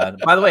 Oh my God.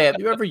 By the way, have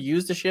you ever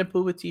used a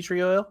shampoo with tea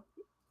tree oil?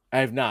 I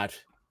have not.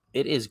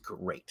 It is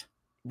great.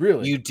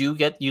 Really? You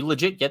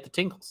legit get the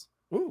tingles.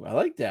 Ooh, I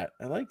like that.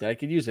 I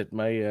could use it.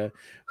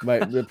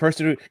 The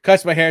person who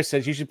cuts my hair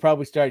says you should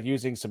probably start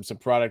using some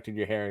product in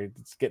your hair.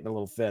 It's getting a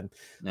little thin.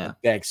 Yeah.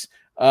 Thanks.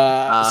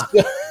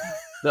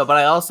 No, but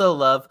I also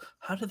love,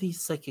 how do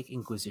these psychic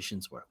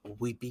inquisitions work? Will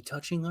we be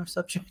touching our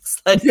subjects?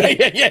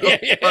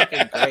 Yeah.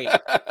 Fucking great.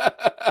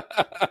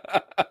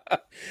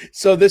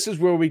 So this is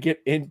where we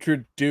get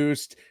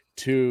introduced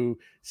to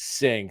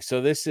Sing.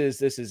 So this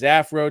is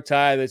Afro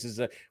Thai. This is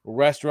a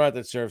restaurant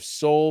that serves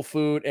soul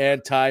food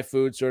and Thai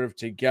food sort of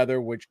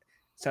together, which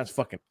sounds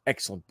fucking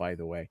excellent, by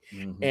the way.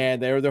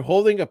 And they're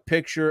holding a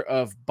picture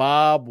of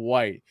Bob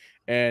White,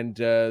 and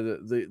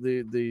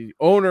the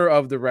owner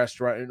of the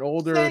restaurant, an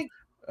older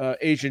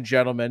Asian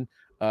gentleman.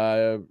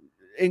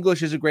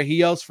 English isn't great. He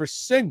yells for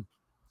Sing,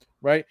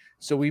 right?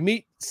 So we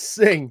meet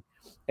Sing,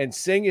 and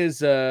Sing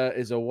is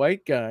a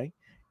white guy,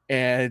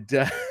 and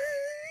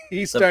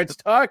he starts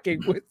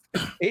talking with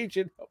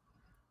Asian.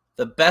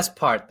 The best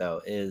part,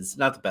 though, is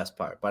not the best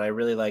part, but I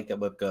really like that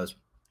Whip goes,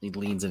 he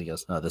leans and he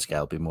goes, "Oh, this guy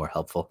will be more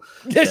helpful."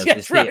 Yes,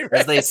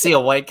 as they see a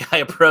white guy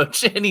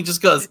approach, and he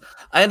just goes,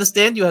 "I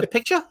understand you had a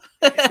picture."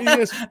 He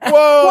goes,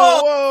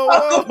 whoa,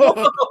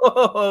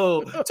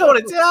 tone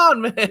it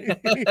down, man.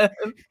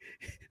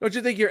 Don't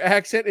you think your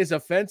accent is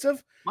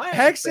offensive? My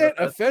accent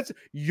offensive?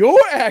 Your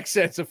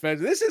accent's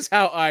offensive. This is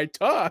how I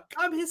talk.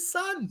 I'm his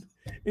son.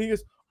 And he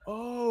goes,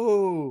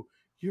 "Oh,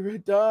 you're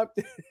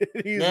adopted."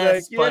 He's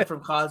yes, like, Bud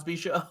from Cosby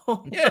Show.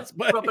 Yes,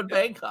 but up in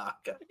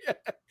Bangkok. Yeah.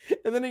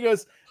 And then he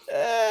goes,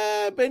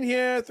 "Been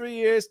here 3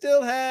 years,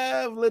 still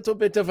have a little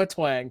bit of a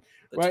twang."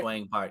 The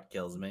twang part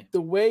kills me.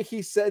 The way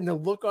he said, and the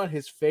look on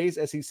his face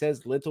as he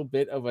says "little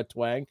bit of a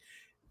twang,"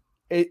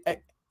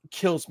 it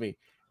kills me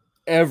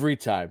every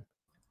time.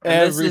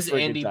 And this is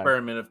Andy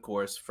Berman, of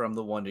course, from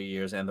the Wonder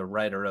Years, and the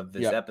writer of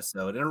this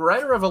episode, and a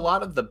writer of a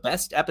lot of the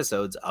best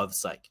episodes of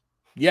Psych.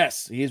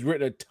 Yes, he's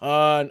written a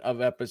ton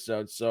of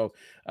episodes. So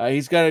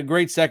he's got a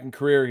great second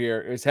career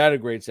here. He's had a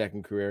great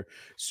second career.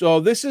 So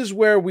this is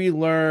where we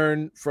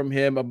learn from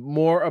him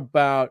more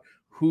about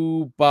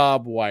who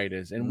Bob White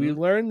is. And we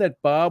learn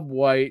that Bob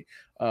White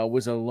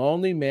was a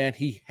lonely man.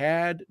 He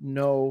had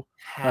no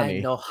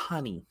honey.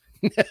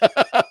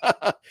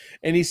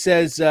 And he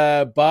says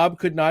Bob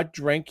could not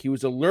drink. He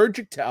was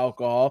allergic to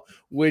alcohol,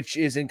 which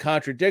is in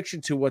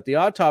contradiction to what the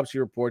autopsy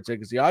report said,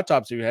 because the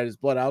autopsy had his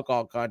blood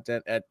alcohol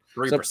content at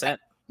 3%.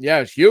 Yeah,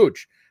 it's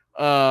huge.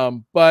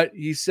 But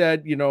he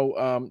said,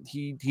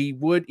 he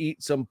would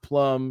eat some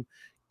plum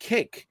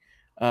cake,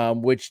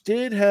 which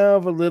did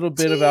have a little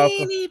bit of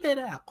alcohol.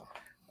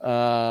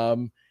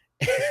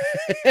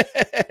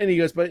 And he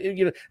goes, but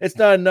it's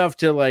not enough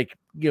to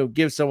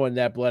give someone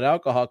that blood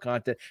alcohol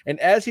content. And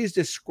as he's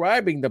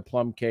describing the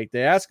plum cake,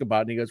 they ask about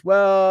it, and he goes,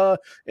 well,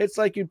 it's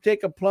like you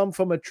take a plum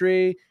from a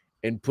tree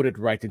and put it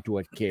right into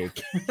a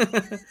cake.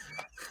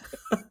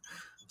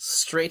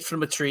 Straight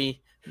from a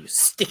tree, you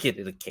stick it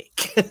in a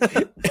cake.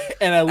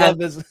 And I love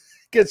this,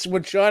 because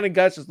when Shawn and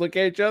Gus just look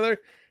at each other,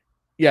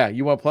 yeah,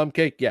 you want plum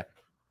cake? Yeah,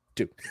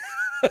 2.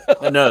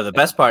 No, the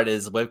best part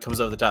is when it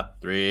comes over the top.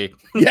 3.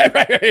 Yeah,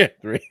 right.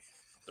 3.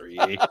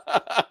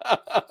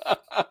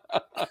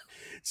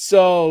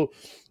 So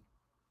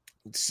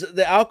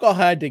the alcohol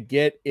had to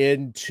get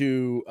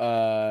into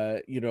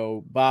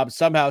Bob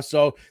somehow.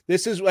 So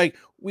this is like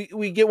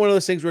we get one of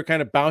those things where it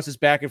kind of bounces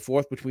back and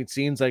forth between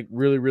scenes like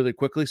really, really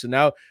quickly. So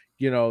now,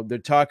 they're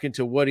talking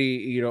to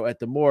Woody, at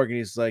the morgue, and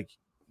he's like,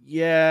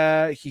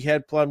 yeah, he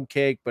had plum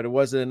cake, but it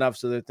wasn't enough.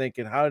 So they're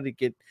thinking, how did it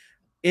get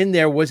in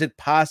there? Was it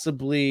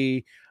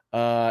possibly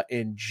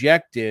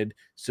injected?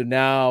 So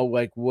now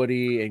like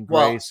Woody and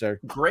Grace,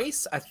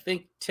 I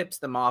think, tips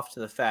them off to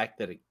the fact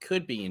that it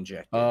could be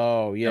injected.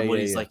 Oh yeah, and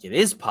Woody's like, it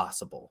is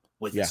possible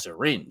with a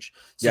syringe.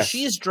 So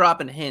she's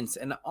dropping hints.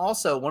 And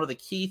also, one of the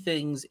key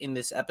things in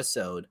this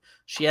episode,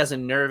 she has a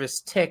nervous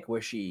tick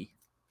where she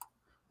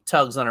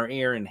tugs on her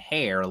ear and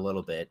hair a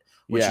little bit,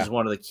 which is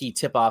one of the key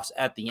tip-offs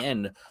at the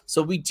end.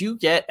 So we do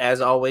get,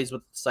 as always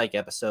with Psych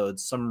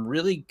episodes, some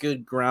really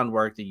good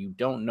groundwork that you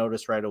don't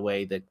notice right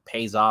away that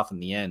pays off in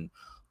the end,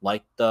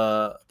 like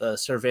the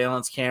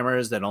surveillance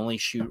cameras that only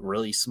shoot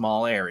really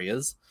small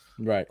areas,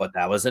 right? But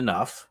that was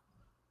enough.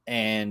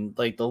 And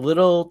like the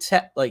little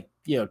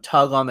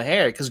tug on the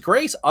hair, because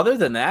Grace, other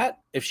than that,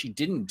 if she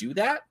didn't do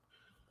that,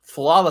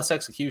 flawless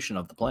execution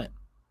of the plan.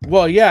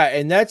 Well, yeah,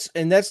 and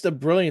that's the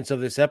brilliance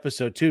of this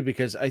episode too,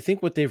 because I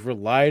think what they've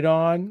relied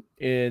on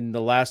in the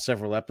last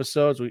several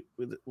episodes,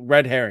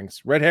 red herrings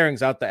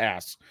out the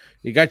ass.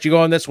 You got you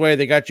going this way,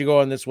 they got you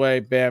going this way,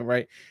 bam,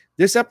 right?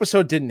 This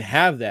episode didn't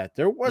have that.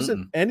 There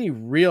wasn't any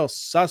real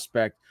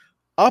suspect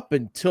up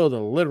until the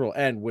literal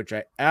end, which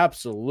I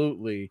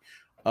absolutely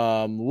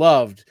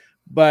loved.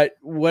 But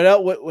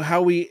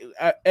how we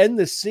end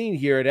the scene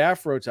here at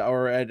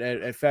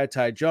at Fat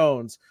Ty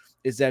Jones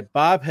is that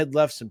Bob had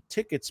left some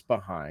tickets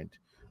behind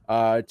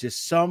to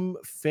some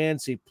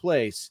fancy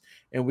place,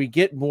 and we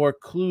get more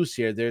clues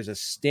here. There's a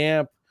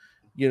stamp,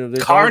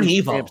 there's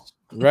Carnival, stamps,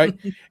 right?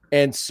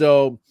 And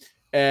so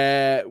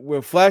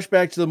we'll flash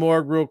back to the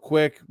morgue real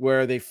quick,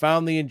 where they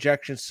found the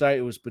injection site.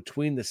 It was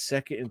between the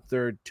second and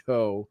third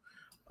toe,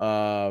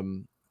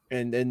 and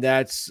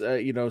that's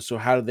so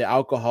how did the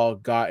alcohol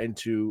got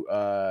into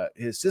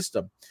his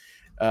system?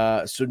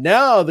 So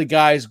now the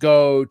guys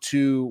go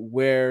to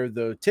where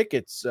the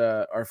tickets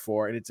are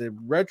for, and it's a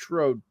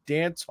retro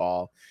dance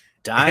hall,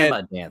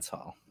 dance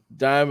hall.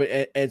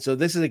 And so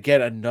this is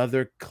again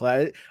another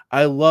class.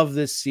 I love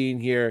this scene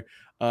here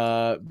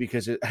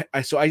because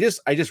I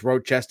just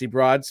wrote chesty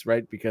broads,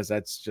 right? Because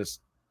that's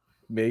just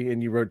me,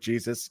 and you wrote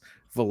Jesus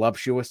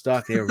voluptuous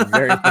stuff. They were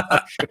very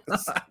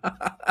voluptuous.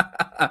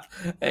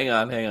 Hang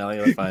on, I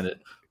gotta find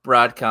it.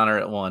 Broad counter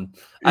at 1.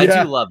 I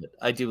do love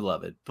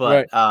it.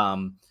 But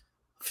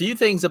few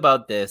things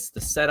about this. The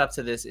setup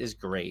to this is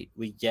great.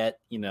 We get,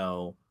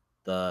 how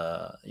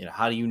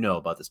do you know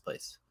about this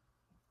place?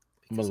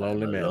 Because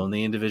I'm a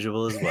lonely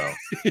individual as well.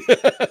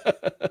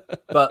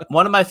 But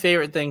one of my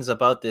favorite things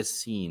about this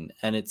scene,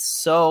 and it's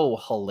so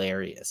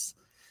hilarious,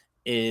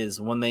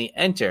 is when they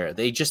enter,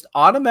 they just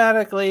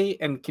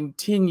automatically and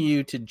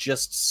continue to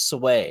just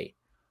sway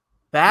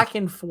back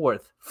and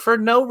forth for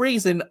no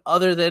reason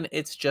other than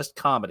it's just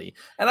comedy.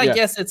 And I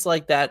guess it's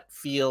like that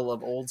feel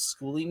of old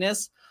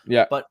schooliness.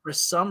 Yeah. But for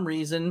some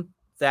reason,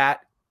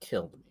 that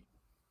killed me.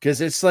 Because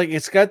it's like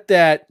it's got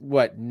that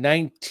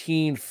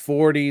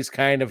 1940s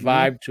kind of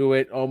vibe to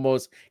it,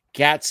 almost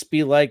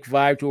Gatsby-like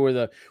vibe to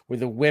it, where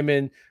the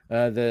women,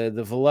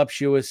 the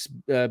voluptuous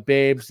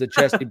babes, the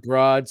chesty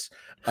broads,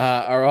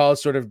 are all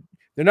sort of,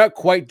 they're not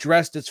quite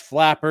dressed as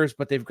flappers,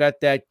 but they've got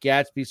that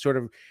Gatsby sort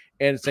of,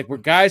 and it's like where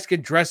guys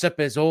can dress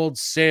up as old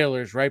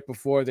sailors right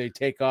before they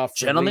take off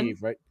for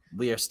leave, right?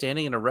 We are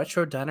standing in a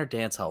retro diner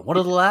dance hall, one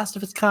of the last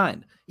of its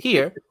kind.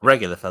 Here,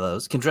 regular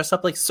fellows can dress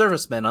up like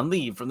servicemen on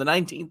leave from the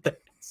 1930s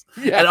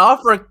and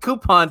offer a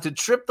coupon to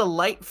trip the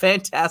light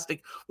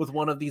fantastic with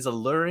one of these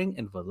alluring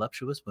and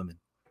voluptuous women.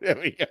 There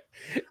we go.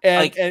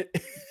 And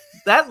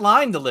that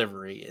line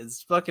delivery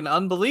is fucking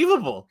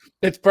unbelievable.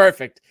 It's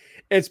perfect.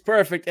 It's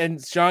perfect.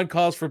 And Shawn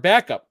calls for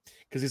backup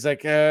because he's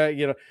like,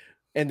 and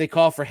they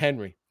call for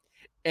Henry.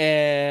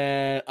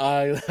 And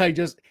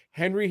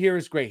Henry here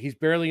is great. He's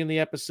barely in the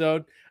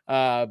episode.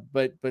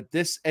 But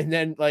this, and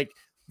then like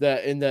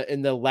in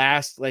the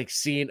last like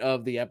scene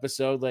of the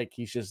episode, like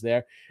he's just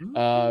there.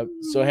 So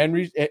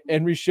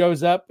Henry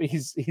shows up.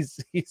 He's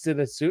in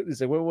a suit. He's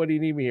like, what do you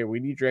need me here?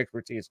 We need your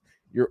expertise.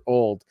 You're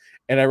old.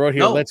 And I wrote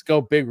here, let's go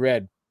Big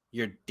Red.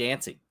 Your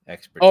dancing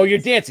expertise. Oh, you're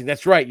dancing.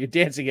 That's right. Your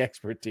dancing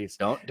expertise.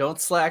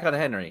 Don't slack on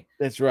Henry.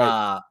 That's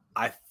right.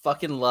 I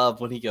fucking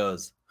love when he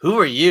goes, "Who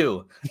are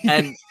you?"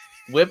 And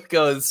Whip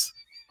goes,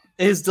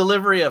 his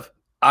delivery of,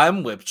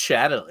 "I'm Whip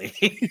Chatterley."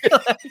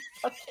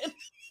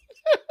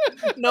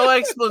 No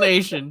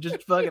explanation,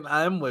 just fucking,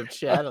 "I'm Whip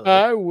Chatterley."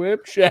 I'm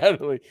Whip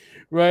Chatterley,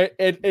 right?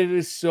 And it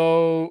is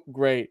so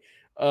great.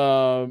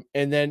 And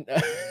then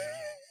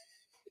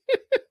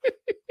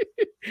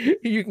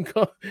you can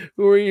call.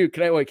 Who are you?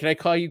 Can I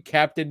call you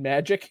Captain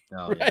Magic?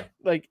 Oh, right? Yeah.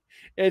 Like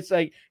it's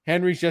like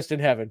Henry's just in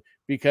heaven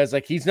because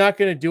like he's not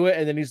going to do it,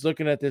 and then he's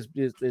looking at this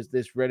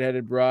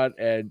redheaded broad,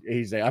 and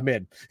he's like, "I'm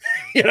in."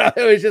 It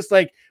was just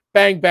like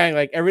bang bang,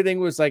 like everything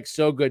was like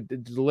so good. The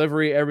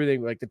delivery,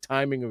 everything, like the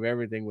timing of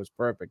everything was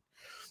perfect.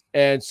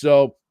 And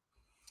so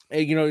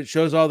and, it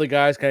shows all the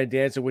guys kind of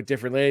dancing with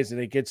different ladies, and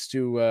it gets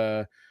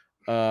to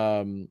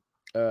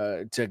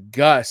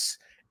Gus,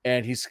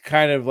 and he's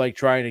kind of like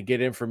trying to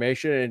get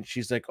information, and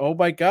she's like, "Oh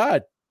my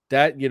God,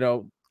 that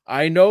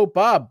I know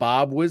Bob.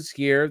 Bob was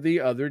here the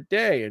other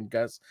day," and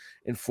Gus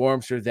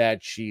informs her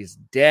that she's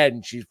dead,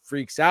 and she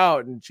freaks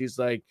out, and she's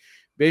like,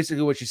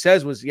 basically what she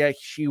says was, "Yeah,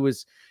 she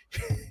was."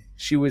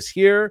 She was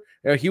here.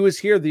 He was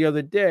here the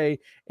other day,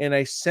 and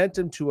I sent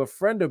him to a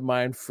friend of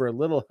mine for a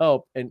little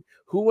help. And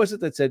who was it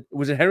that said?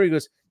 Was it Henry? He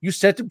goes, "You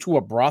sent him to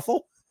a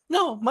brothel?"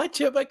 No, my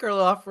girl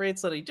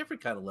operates on a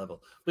different kind of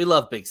level. We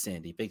love Big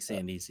Sandy. Big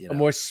Sandy's, a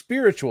more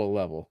spiritual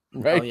level,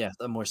 right? Oh yeah,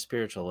 a more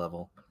spiritual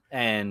level.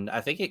 And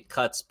I think it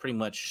cuts pretty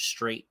much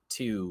straight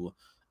to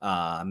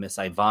Miss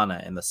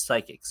Ivana in the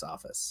psychic's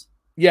office.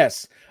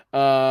 Yes.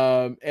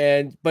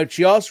 But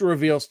she also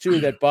reveals too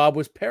that Bob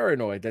was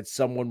paranoid that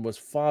someone was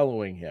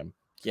following him.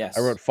 Yes.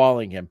 I wrote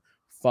following.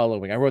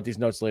 I wrote these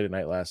notes late at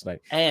night last night.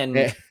 And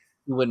he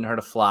wouldn't hurt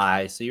a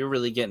fly. So you're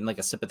really getting like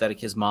a sympathetic.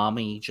 His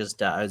mother just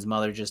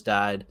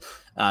died.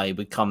 He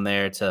would come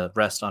there to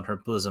rest on her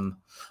bosom.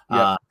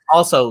 Yep.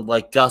 Also,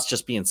 like Gus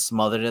just being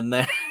smothered in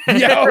there.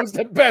 Yeah, it was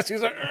the best.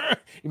 He's like,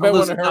 you might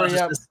want to hurry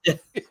up.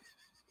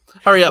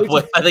 Hurry up,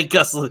 boy. I think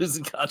Gus is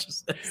losing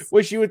consciousness.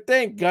 Which you would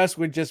think Gus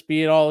would just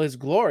be in all his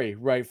glory,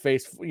 right?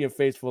 Face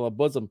full of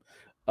bosom,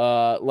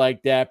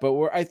 like that.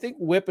 But I think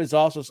Whip is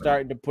also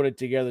starting to put it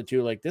together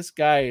too. Like, this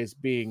guy is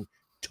being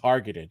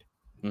targeted.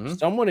 Mm-hmm.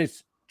 Someone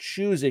is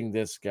choosing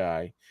this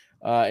guy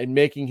and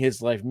making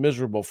his life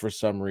miserable for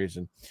some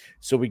reason.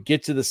 So we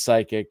get to the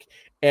psychic,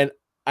 and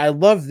I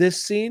love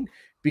this scene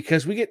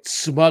because we get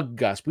smug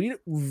Gus. We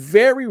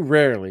very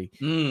rarely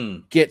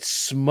get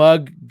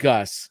smug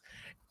Gus.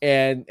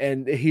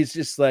 And he's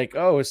just like,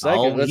 "Oh, a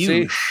second, let's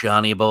see,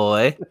 Shawnee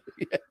boy."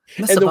 Yeah.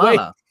 And the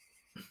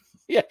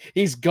way,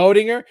 he's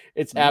goading her.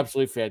 It's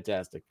absolutely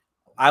fantastic.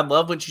 I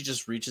love when she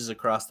just reaches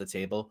across the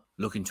table,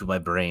 look into my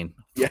brain.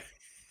 Yeah,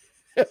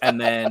 and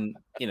then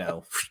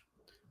you're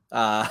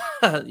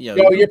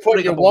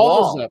putting your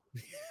walls up.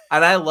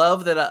 And I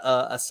love that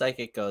a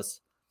psychic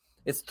goes,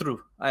 "It's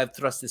true. I have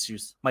trust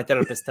issues. My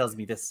therapist tells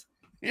me this."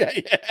 Yeah.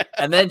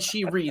 And then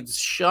she reads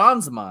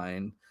Shawn's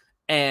mind,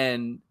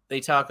 and they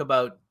talk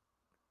about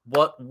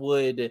what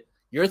would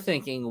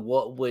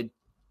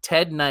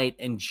Ted Knight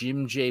and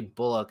Jim J.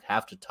 Bullock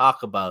have to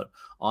talk about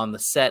on the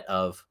set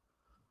of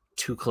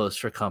Too Close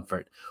for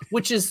Comfort,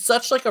 which is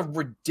such like a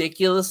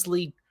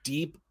ridiculously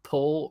deep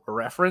pull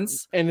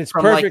reference. And it's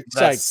from perfect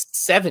like the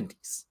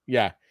 70s.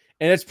 Yeah.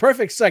 And it's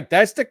perfect psych.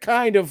 That's the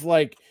kind of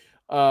like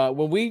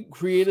when we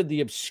created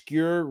the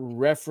obscure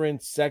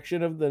reference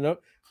section of the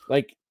note,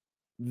 like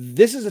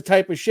this is a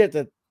type of shit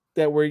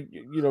that we're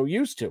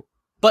used to.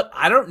 But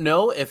I don't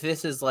know if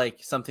this is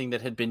like something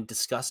that had been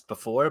discussed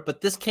before,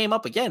 but this came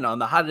up again on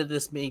the How Did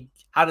This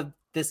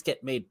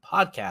Get Made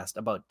podcast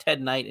about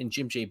Ted Knight and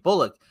Jim J.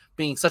 Bullock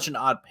being such an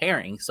odd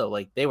pairing. So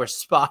like they were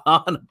spot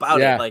on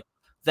about it. Like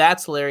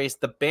that's hilarious.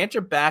 The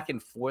banter back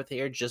and forth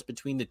here just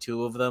between the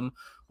two of them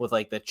with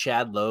like the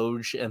Chad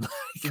Loge and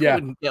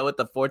with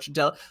the fortune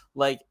teller,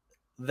 like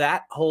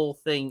that whole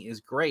thing is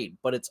great.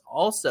 But it's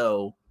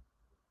also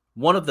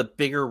one of the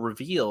bigger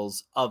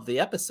reveals of the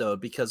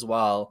episode because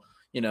while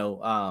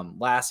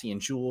Lassie and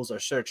Jules are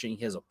searching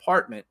his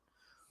apartment.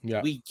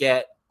 Yeah. We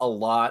get a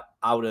lot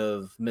out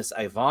of Miss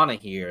Ivana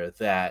here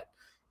that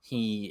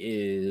he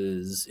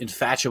is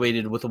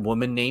infatuated with a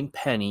woman named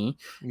Penny,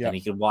 and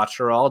he can watch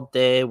her all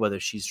day,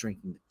 whether she's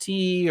drinking the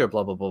tea or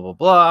blah, blah, blah, blah,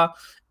 blah.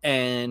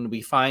 And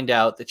we find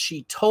out that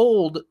she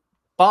told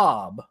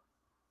Bob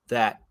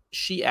that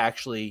she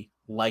actually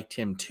liked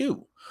him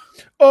too.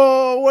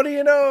 Oh, what do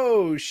you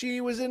know?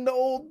 She was into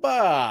old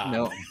Bob.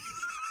 No.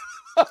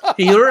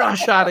 He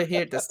rushed out of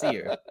here to see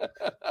her.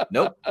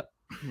 Nope.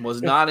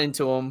 Was not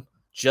into him.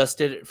 Just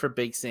did it for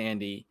Big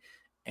Sandy.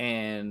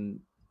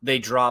 And they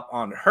drop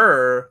on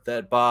her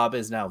that Bob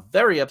is now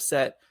very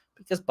upset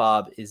because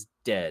Bob is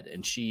dead.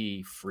 And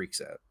she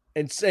freaks out.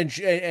 And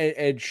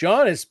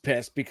Shawn is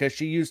pissed because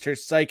she used her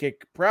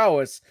psychic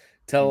prowess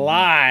to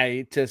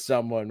lie to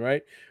someone,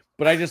 right?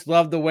 But I just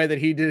love the way that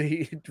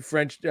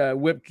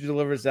Whip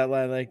delivers that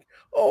line like,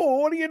 "Oh,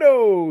 what do you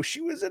know?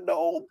 She was into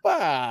old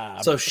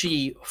Bob." So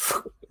she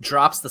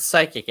drops the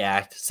psychic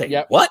act,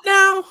 saying, "What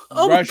now?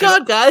 Oh my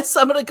God, guys,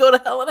 I'm going to go to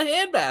hell in a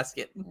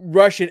handbasket."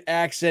 Russian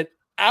accent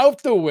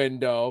out the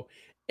window.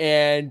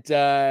 And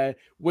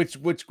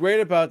what's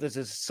great about this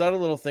is a subtle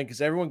little thing because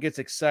everyone gets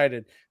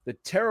excited. The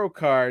tarot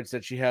cards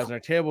that she has on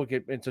her table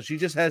and so she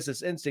just has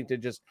this instinct to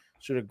just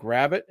sort of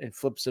grab it and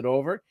flips it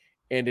over.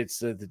 And it's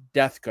the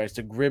death card. It's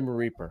the Grim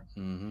Reaper.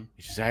 Mm-hmm.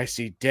 She says, "I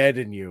see dead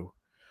in you."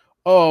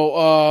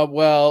 Oh,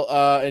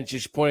 and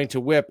she's pointing to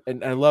Whip,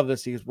 and I love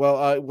this. He goes,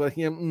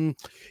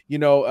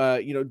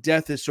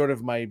 death is sort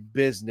of my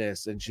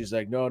business. And she's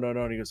like, no.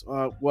 And he goes,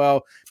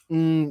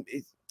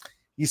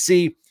 you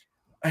see,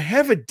 I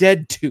have a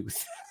dead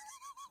tooth.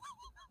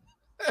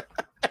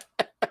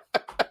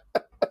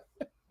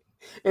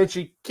 And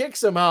she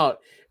kicks him out,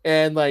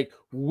 and like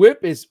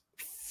Whip is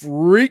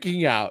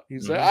freaking out.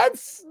 He's like, "I'm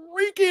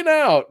freaking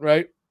out,"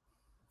 right?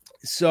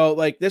 So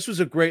like this was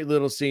a great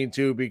little scene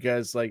too,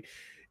 because like,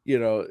 you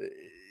know,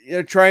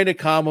 they're trying to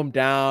calm him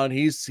down.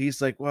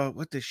 He's like, well,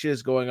 what the shit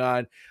is going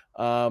on?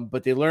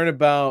 But they learn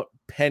about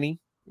Penny,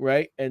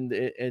 right?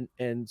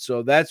 And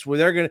so that's where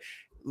they're gonna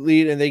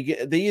lead, and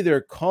they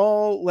either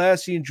call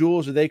Lassie and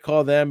Jules or they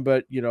call them,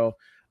 but you know,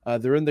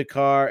 they're in the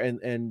car,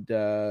 and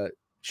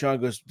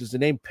Shawn goes, does the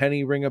name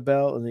Penny ring a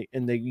bell?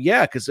 And they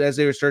yeah, because as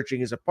they were searching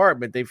his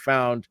apartment, they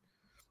found,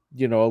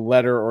 you know, a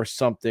letter or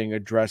something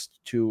addressed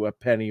to a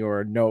Penny,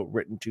 or a note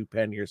written to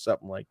Penny or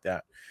something like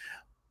that.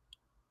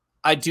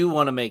 I do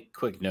want to make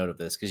quick note of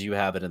this because you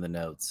have it in the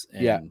notes,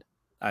 and Yeah.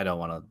 I don't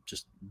want to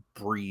just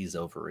breeze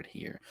over it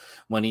here.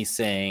 When he's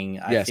saying,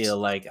 I Yes. feel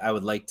like I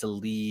would like to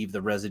leave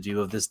the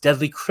residue of this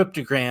deadly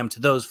cryptogram to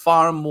those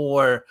far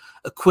more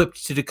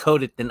equipped to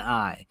decode it than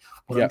I.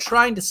 What I'm Yep.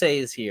 trying to say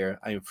is here,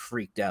 I'm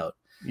freaked out.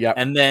 Yeah.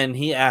 And then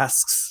he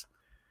asks,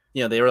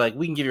 you know, they were like,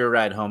 we can give you a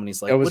ride home. And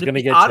he's like, I was would it gonna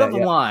be get out to of that,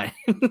 yeah. line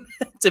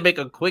to make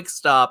a quick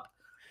stop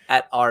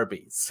at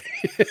Arby's?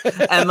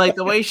 And like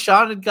the way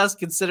Shawn and Gus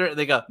consider it,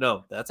 they go,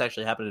 no, that's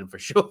actually happening for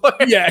sure.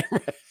 Yeah.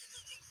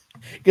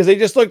 Because they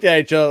just looked at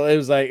each other. It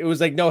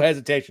was like no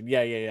hesitation.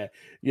 Yeah.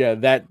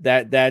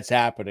 That's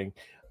happening.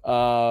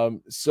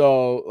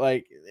 So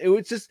like it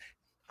was just,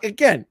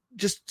 again,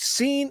 just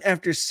scene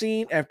after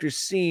scene after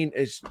scene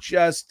is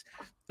just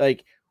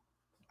like,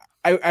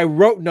 I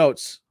wrote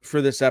notes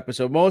for this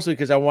episode mostly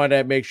because I wanted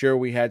to make sure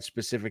we had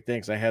specific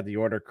things. I had the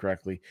order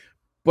correctly,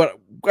 but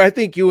I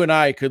think you and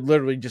I could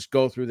literally just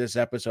go through this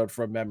episode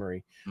from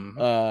memory.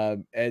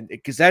 Mhm. And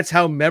because that's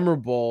how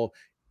memorable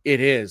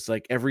it is.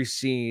 Like every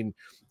scene,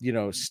 you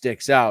know,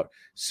 sticks out.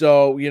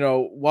 So, you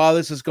know, while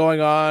this is going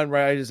on,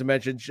 right, as I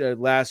mentioned,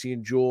 Lassie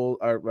and Jules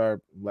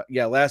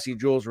Lassie and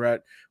Jules were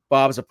at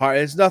Bob's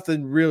apartment. There's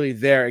nothing really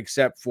there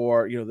except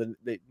for, you know,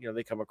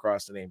 they come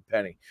across the name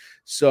Penny.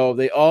 So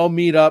they all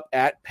meet up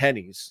at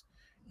Penny's.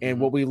 And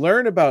what we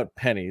learn about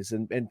Penny's,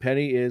 and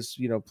Penny is,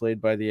 you know,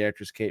 played by the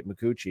actress Kate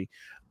Micucci,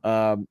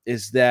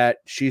 is that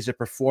she's a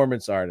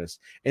performance artist.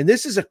 And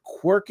this is a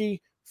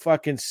quirky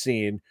fucking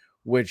scene,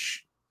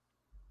 which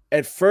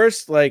at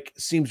first like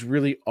seems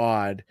really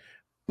odd,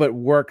 but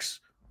works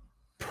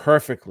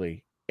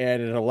perfectly.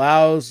 And it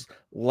allows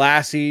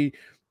Lassie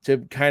to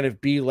kind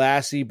of be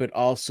Lassie, but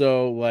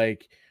also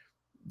like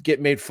get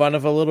made fun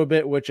of a little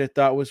bit, which I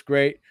thought was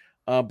great.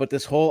 But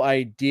this whole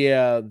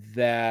idea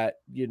that,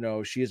 you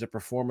know, she is a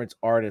performance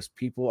artist,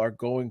 people are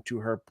going to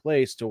her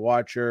place to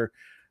watch her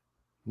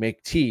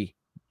make tea,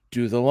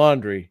 do the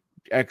laundry,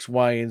 X,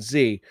 Y, and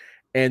Z.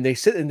 And they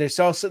sit and they're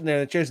all sitting there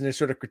in the chairs and they're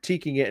sort of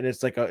critiquing it. And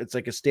it's like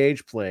a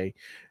stage play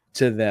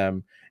to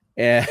them.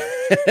 And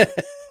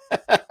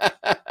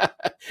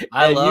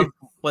I and love you-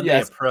 when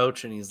yes. they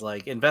approach and he's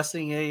like,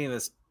 investigating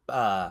this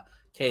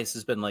case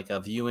has been like a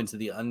view into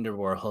the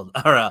underworld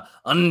or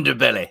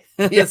underbelly,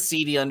 Yeah.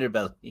 seedy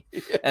underbelly.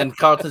 And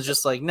Carlton's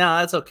just like, no,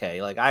 that's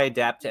okay. Like I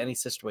adapt to any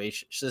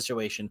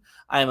situation.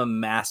 I am a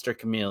master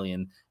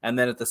chameleon. And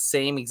then at the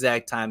same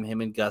exact time,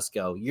 him and Gus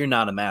go, you're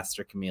not a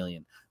master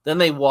chameleon. Then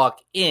they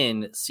walk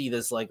in, see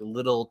this like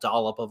little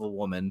dollop of a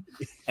woman,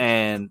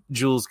 and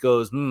Jules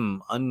goes,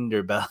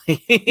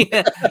 underbelly.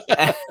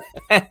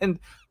 And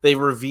they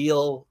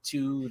reveal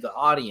to the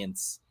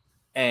audience,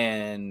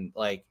 and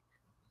like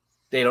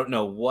they don't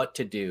know what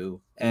to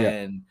do.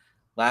 And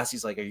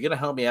Lassie's like, are you gonna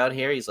help me out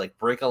here? He's like,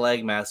 break a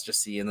leg, Master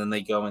C. And then they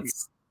go and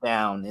sit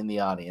down in the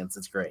audience.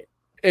 It's great.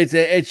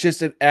 It's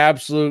just an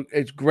absolute,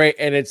 it's great.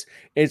 And it's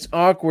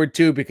awkward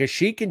too, because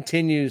she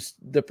continues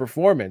the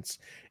performance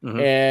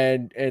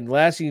and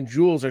Lassie and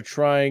Jules are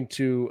trying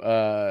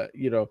to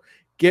you know,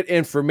 get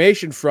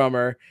information from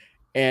her.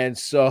 And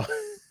so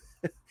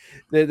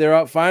they're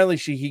out. Finally,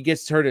 he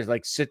gets her to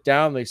like sit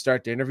down. They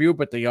start the interview,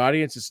 but the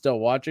audience is still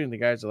watching. The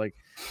guys are like,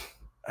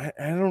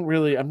 I'm not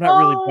really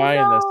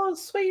buying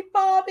this. Sweet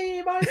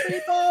Bobby, my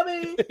sweet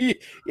Bobby.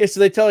 Yeah, so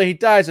they tell her he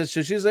dies, and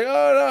so she's like,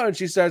 "Oh no!" And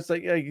she starts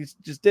like he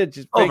just did,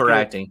 just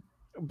Overacting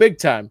big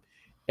time.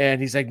 And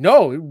he's like,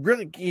 "No,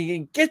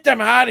 really, get them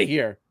out of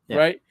here!" Yeah.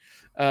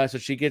 Right? So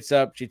she gets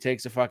up, she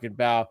takes a fucking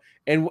bow,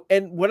 and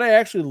what I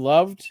actually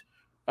loved,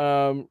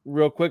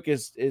 real quick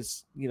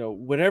is you know,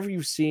 whenever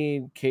you've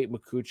seen Kate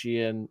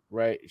Micucci in,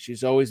 right,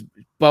 she's always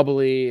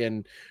bubbly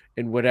and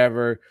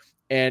whatever.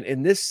 And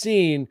in this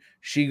scene,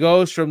 she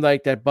goes from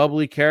like that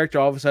bubbly character.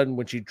 All of a sudden,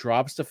 when she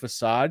drops the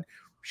facade,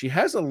 she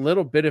has a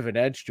little bit of an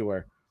edge to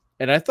her.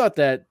 And I thought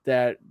that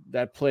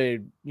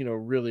played, you know,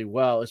 really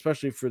well,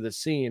 especially for the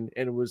scene.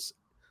 And it was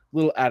a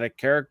little out of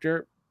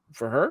character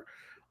for her.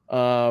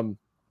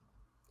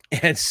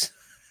 And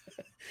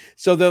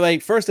so they're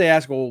like, first they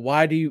ask, well,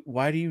 why do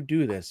you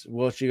do this?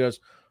 Well, she goes,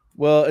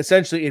 well,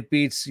 essentially it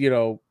beats, you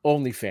know,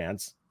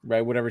 OnlyFans,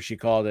 right? Whatever she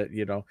called it,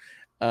 you know.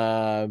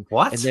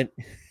 what? And then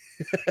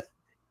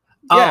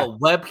oh,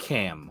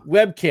 webcam,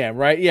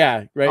 right?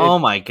 Yeah, right. Oh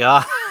my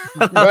god.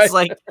 I was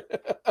like,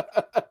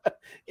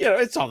 you know,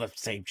 it's all the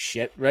same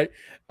shit, right?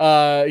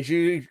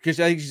 Because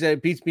I think she said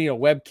it beats being a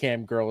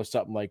webcam girl or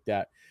something like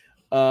that.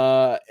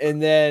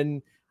 And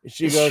then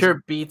she goes,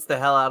 sure beats the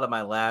hell out of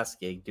my last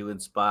gig doing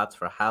spots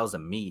for House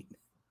of Meat.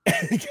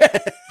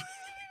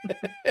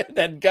 And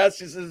then Gus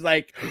just is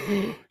like,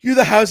 "You're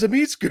the House of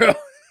Meats girl."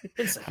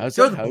 It's like, How's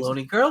you're that? the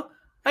bologna girl.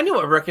 I knew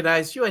I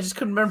recognized you. I just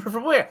couldn't remember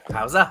from where.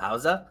 How's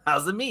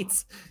the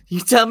meats?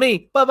 You tell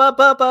me.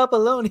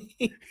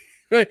 Baloney.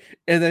 Right.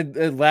 And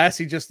then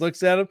Lassie just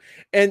looks at him.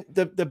 And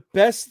the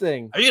best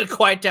thing. Are you gonna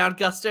quiet down,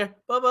 Guster?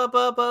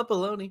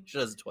 Baloney. She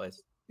does it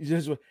twice.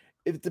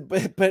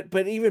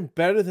 But even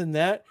better than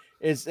that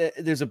is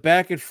there's a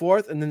back and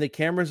forth, and then the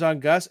camera's on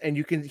Gus, and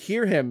you can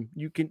hear him.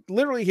 You can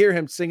literally hear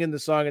him singing the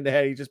song in the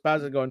head. He just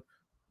pauses going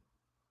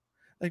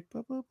like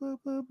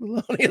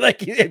baloney,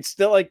 like it's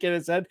still like in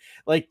his head.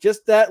 Like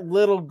just that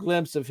little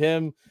glimpse of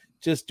him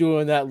just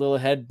doing that little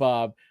head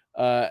bob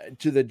to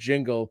the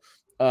jingle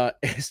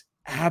is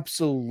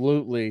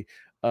absolutely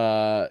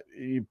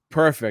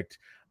perfect.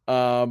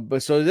 But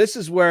so this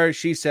is where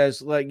she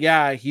says, like,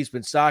 yeah, he's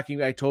been stalking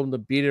me. I told him to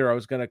beat it or I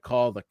was gonna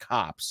call the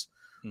cops.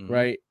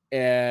 Right.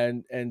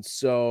 And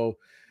so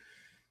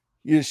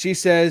she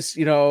says,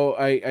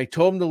 I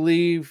told him to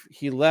leave.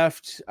 He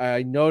left.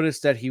 I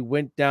noticed that he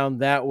went down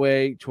that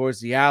way towards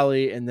the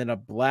alley, and then a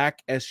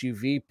black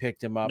SUV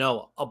picked him up.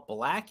 No, a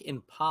black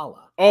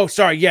Impala. Oh,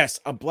 sorry. Yes,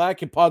 a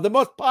black Impala, the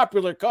most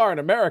popular car in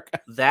America.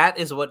 That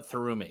is what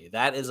threw me.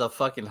 That is a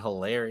fucking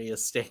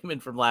hilarious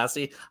statement from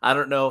Lassie. I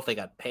don't know if they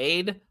got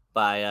paid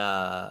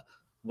by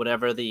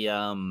whatever the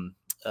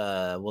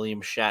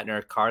William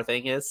Shatner car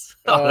thing is,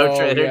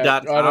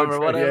 autotrader.com or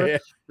whatever,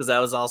 because that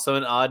was also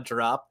an odd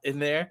drop in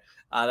there.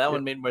 That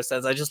one made more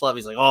sense. I just love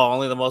he's like, oh,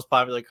 only the most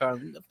popular car.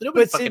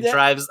 Nobody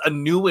drives a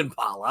new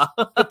Impala.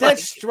 But that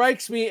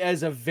strikes me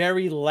as a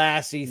very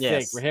Lassie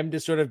thing for him to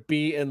sort of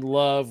be in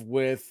love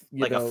with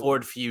a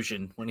Ford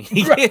Fusion when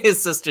he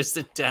his sister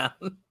sit down.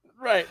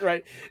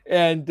 Right.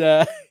 And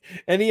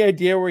any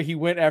idea where he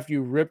went after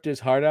you ripped his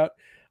heart out?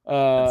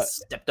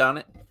 Stepped on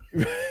it.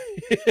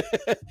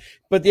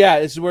 But yeah,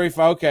 this is where he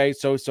found. Okay,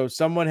 so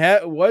someone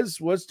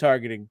was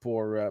targeting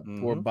poor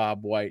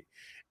Bob White,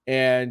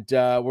 and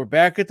we're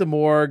back at the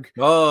morgue.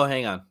 Oh,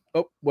 hang on.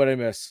 Oh, what I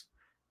miss?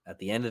 At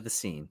the end of the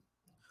scene,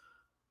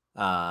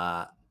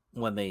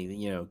 when they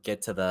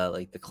get to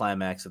the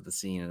climax of the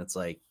scene, and it's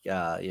like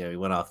he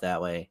went off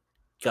that way.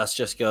 Gus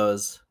just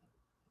goes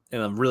in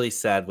a really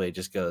sad way,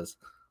 just goes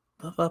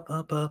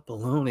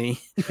baloney,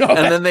 and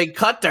then they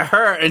cut to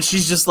her, and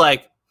she's just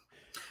like.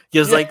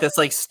 Gives like this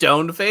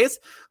stoned face.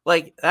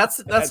 Like that's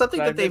something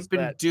that they've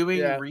been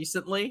doing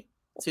recently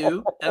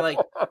too. And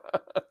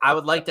I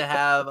would like to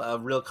have a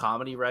real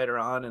comedy writer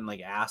on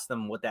and ask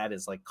them what that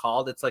is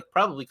called. It's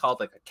probably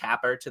called a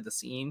capper to the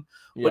scene.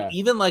 But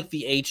even the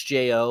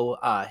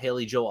HJO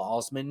Haley Joel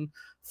Osment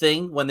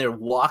thing when they're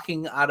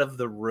walking out of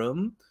the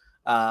room.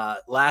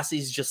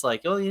 Lassie's just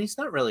oh, he's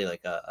not really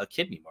a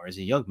kid anymore. He's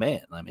a young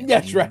man. I mean,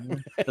 that's right.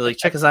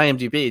 Check his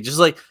IMDb. Just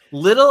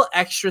little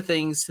extra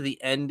things to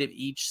the end of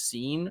each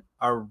scene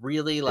are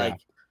really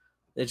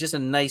it's just a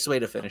nice way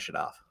to finish it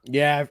off.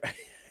 Yeah,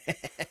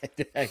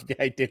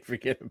 I did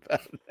forget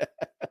about that.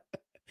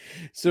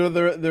 So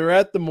they're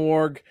at the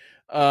morgue,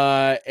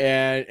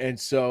 and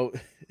so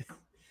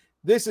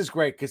this is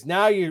great because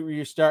now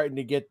you're starting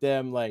to get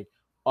them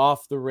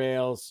off the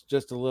rails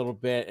just a little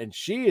bit, and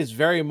she is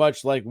very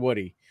much like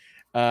Woody,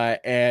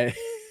 and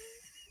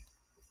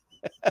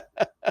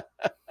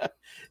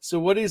so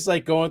Woody's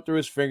going through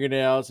his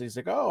fingernails. He's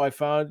like, "Oh, I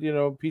found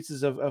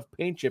pieces of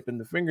paint chip in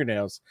the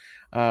fingernails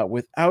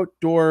with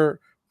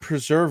outdoor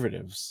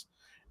preservatives,"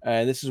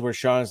 and this is where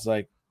Shawn's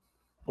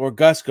or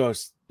Gus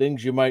goes,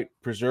 "Things you might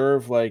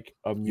preserve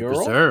a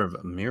mural." Preserve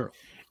a mural,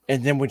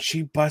 and then when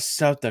she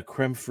busts out the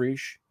creme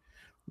fraiche,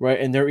 right,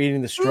 and they're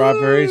eating the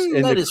strawberries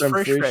in the creme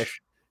fraiche.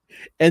 Fresh.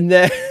 And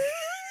then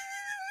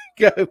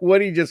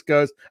Woody just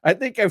goes, I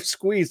think I've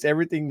squeezed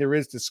everything there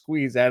is to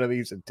squeeze out of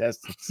these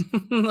intestines.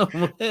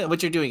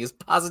 What you're doing is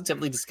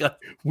positively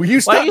disgusting. Will you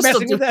stop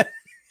messing with that?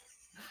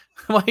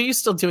 Why are you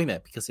still doing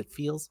that? Because it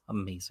feels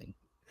amazing.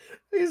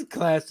 It's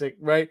classic,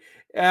 right?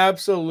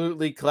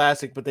 Absolutely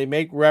classic. But they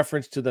make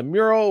reference to the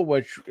mural,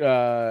 which,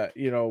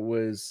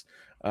 was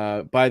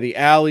by the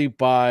alley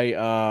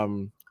by...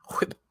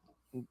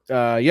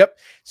 Yep.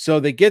 So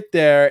they get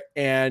there,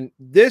 and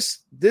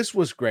this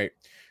was great.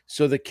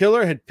 So the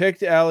killer had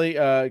picked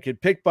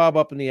Bob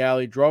up in the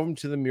alley, drove him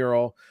to the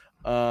mural.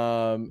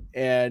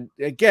 And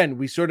again,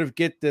 we sort of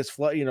get this,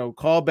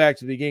 call back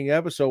to the beginning of the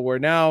episode where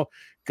now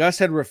Gus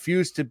had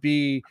refused to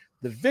be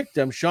the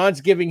victim.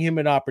 Shawn's giving him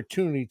an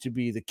opportunity to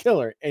be the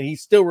killer, and he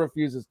still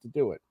refuses to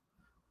do it.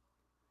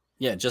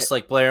 Yeah, just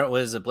like Blair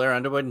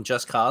Underwood in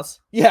Just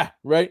Cause. Yeah,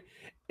 right.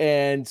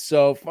 And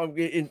so,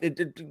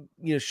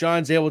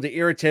 Shawn's able to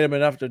irritate him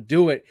enough to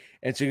do it.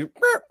 And so,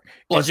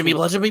 bludgeon me.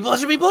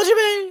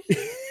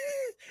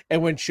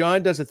 And when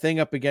Shawn does a thing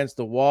up against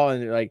the wall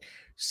and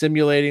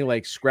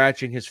simulating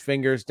scratching his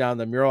fingers down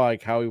the mural,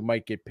 how he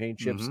might get paint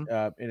chips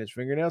in his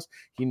fingernails,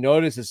 he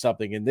notices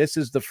something. And this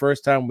is the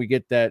first time we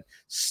get that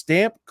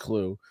stamp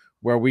clue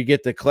where we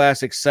get the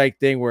classic Psych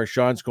thing where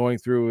Shawn's going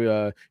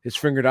through his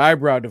finger to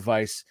eyebrow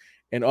device.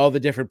 and all the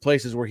different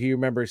places where he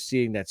remembers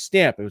seeing that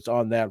stamp. It was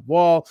on that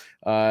wall.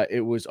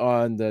 It was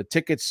on the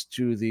tickets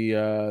to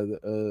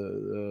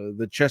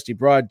the Chesty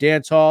Broad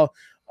Dance Hall.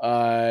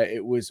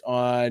 It was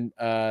on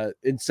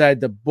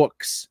inside the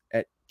books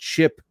at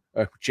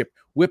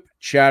Whip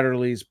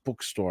Chatterley's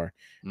bookstore.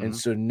 Mm-hmm. And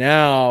so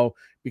now,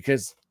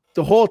 because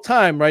the whole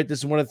time, right, this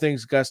is one of the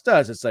things Gus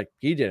does. It's like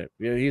he did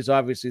it. He's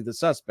obviously the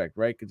suspect,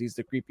 right? Because he's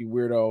the creepy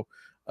weirdo,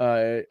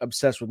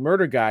 obsessed with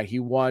murder guy. He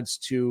wants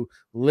to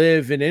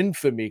live in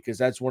infamy because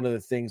that's one of the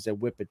things that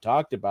Whip had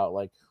talked about,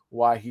 like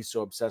why he's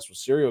so obsessed with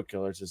serial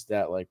killers is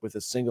that like with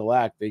a single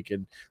act they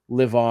can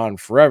live on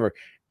forever.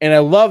 And I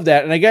love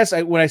that. And I guess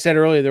when I said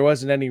earlier there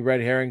wasn't any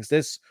red herrings,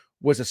 this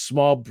was a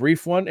small,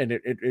 brief one, and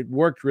it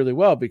worked really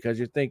well because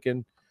you're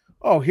thinking,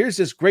 oh, here's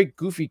this great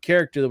goofy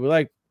character that we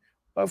like.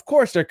 Of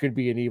course, there could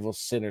be an evil,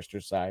 sinister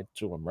side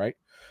to him, right?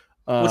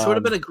 Which would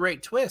have been a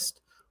great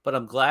twist, but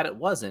I'm glad it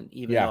wasn't,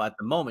 even though at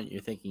the moment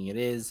you're thinking it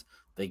is.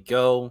 They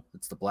go,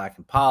 it's the Black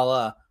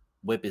Impala.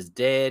 Whip is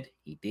dead.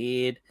 He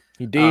did.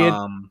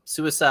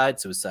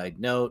 Suicide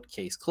note,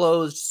 case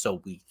closed,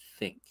 so we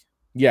think.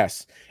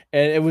 Yes.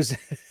 And it was...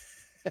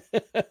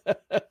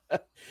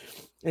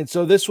 and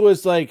so this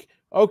was like,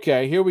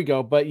 okay, here we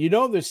go. But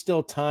there's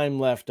still time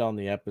left on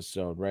the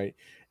episode, right?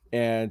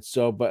 And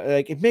so, but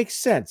like, it makes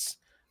sense.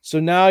 So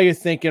now you're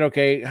thinking,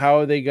 okay, how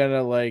are they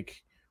gonna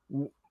like?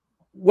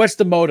 What's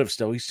the motive?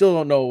 Still, we still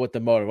don't know what the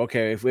motive.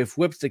 Okay, if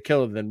Whip's the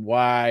killer, then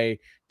why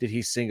did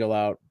he single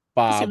out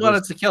Bob? He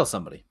wanted to kill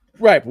somebody,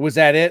 right? Was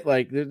that it?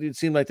 Like it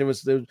seemed like there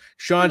was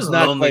Shawn's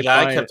not lonely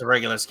guy. Kept a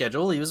regular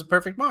schedule. He was a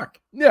perfect mark.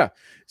 Yeah.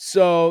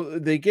 So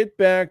they get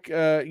back,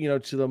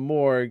 to the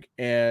morgue,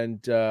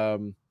 and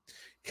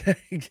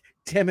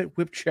damn it,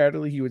 Whip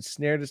Chatterley, you had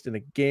snared us in a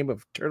game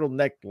of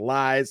turtleneck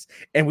lies,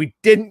 and you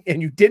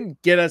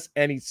didn't get us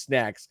any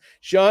snacks.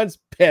 Shawn's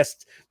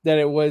pissed that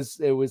it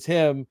was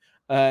him,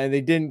 and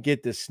they didn't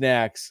get the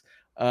snacks.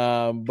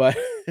 But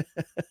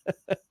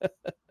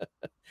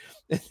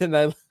and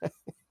I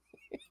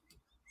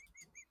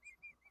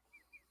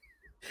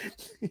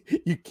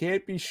you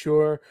can't be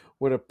sure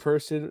what a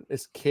person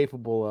is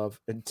capable of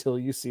until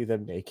you see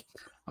them naked.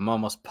 I'm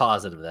almost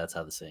positive that's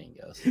how the saying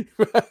goes.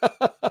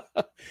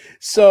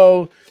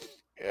 So,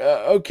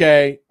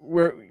 okay,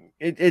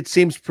 it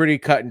seems pretty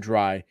cut and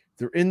dry.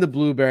 They're in the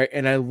Blueberry,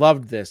 and I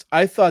loved this.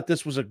 I thought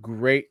this was a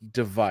great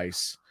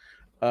device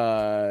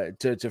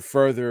to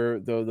further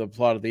the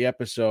plot of the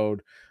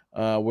episode,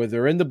 where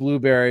they're in the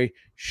Blueberry.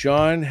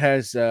 Shawn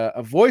has a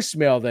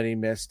voicemail that he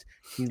missed.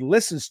 He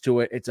listens to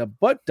it. It's a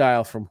butt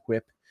dial from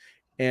Whip,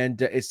 and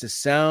it's the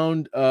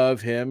sound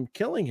of him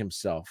killing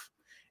himself.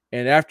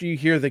 And after you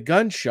hear the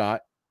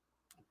gunshot,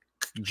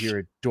 you hear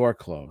a door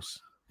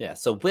close. Yeah,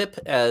 so Whip,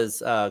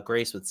 as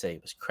Grace would say,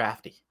 was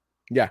crafty.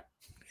 Yeah,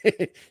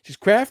 she's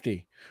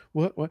crafty.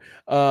 What?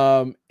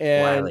 And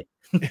Wiley.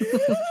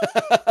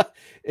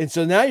 And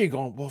so now you're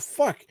going, well,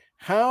 fuck.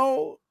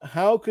 How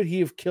could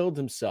he have killed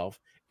himself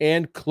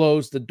and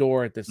closed the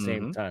door at the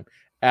same time?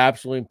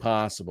 Absolutely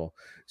impossible.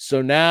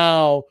 So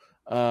now,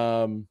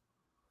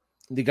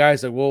 the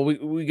guy's like, well,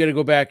 we got to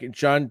go back. And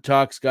Shawn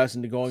talks Gus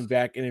into going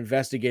back and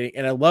investigating.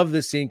 And I love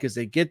this scene because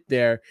they get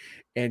there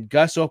and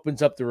Gus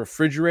opens up the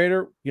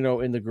refrigerator,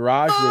 in the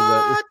garage.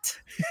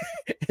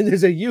 And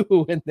there's a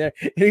yoo-hoo in there.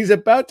 And he's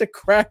about to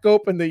crack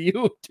open the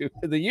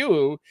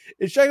yoo-hoo.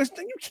 And Shawn goes,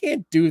 you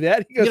can't do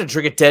that. He goes, you going to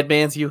drink a dead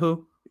man's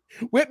yoo-hoo?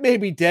 Whip may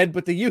be dead,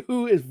 but the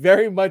yoo-hoo is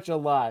very much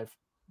alive.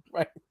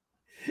 Right.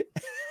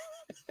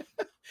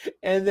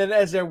 And then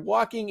as they're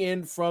walking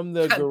in from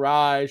the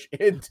garage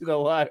into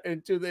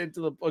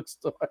the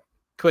bookstore.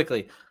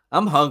 Quickly,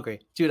 I'm hungry.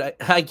 Dude,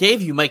 I gave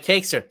you my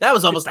cakester. That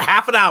was almost a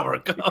half an hour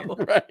ago.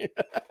 Right.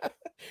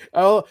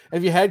 Oh,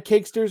 have you had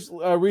cakesters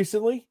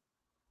recently?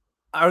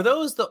 Are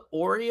those the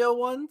Oreo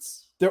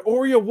ones? They're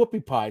Oreo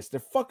whoopie pies.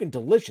 They're fucking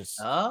delicious.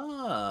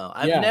 Oh,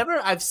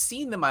 I've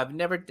seen them. I've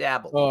never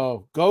dabbled.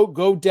 Oh,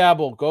 go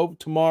dabble. Go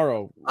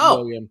tomorrow,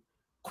 William.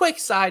 Quick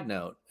side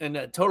note,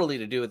 and totally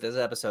to do with this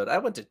episode. I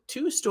went to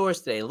 2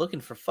 stores today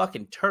looking for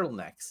fucking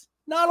turtlenecks.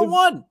 Not a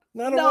one.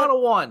 Not a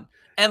one.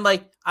 And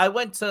like, I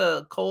went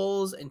to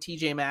Kohl's and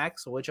TJ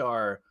Maxx, which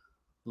are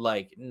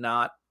like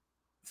not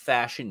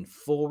fashion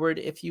forward,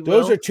 if you will.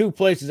 Those are 2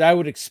 places I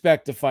would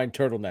expect to find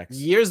turtlenecks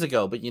years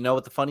ago. But you know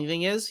what the funny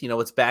thing is? You know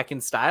what's back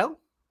in style?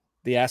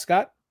 The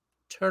ascot?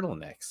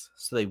 Turtlenecks.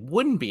 So they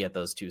wouldn't be at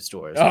those 2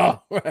 stores.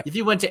 Oh, right. If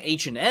you went to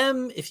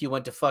H&M, if you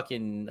went to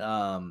fucking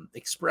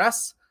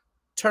Express,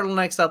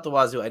 turtlenecks out the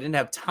wazoo. I didn't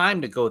have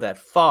time to go that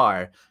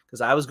far because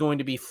I was going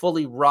to be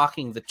fully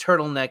rocking the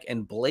turtleneck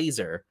and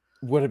blazer.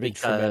 Would have been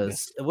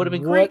tremendous. It would have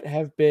been great. Would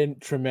have been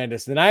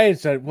tremendous. Then I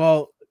said,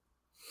 well,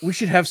 we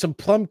should have some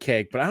plum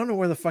cake, but I don't know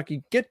where the fuck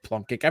you get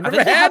plum cake. I've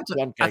never had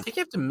plum cake. I think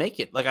you have to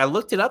make it. Like I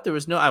looked it up. There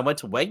was no. I went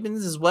to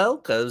Wegmans as well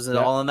because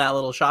all in that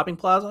little shopping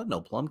plaza.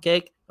 No plum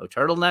cake. No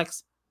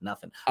turtlenecks.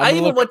 Nothing. I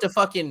even went to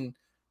fucking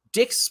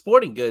Dick's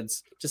Sporting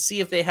Goods to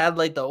see if they had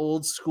like the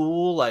old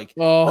school like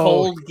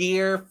cold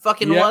gear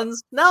fucking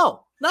ones.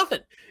 No, nothing.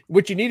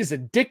 What you need is a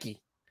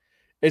dickie.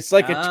 It's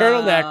like a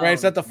turtleneck, right?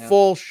 It's not the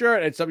full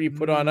shirt. It's something you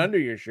put on under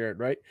your shirt,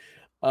 right?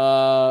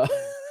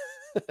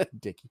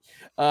 Dickie.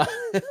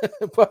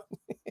 But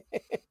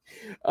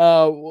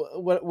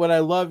what I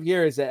love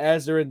here is that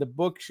as they're in the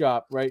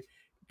bookshop, right,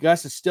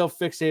 Gus is still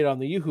fixated on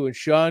the Yoo-hoo, and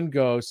Shawn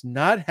goes,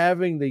 "Not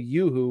having the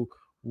Yoo-hoo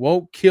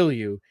won't kill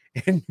you,"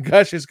 and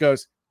Gus just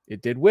goes,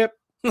 "It did whip."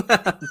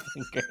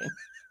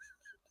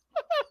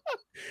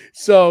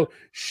 So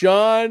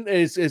Shawn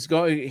is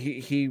going.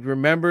 He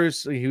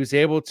remembers he was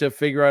able to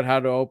figure out how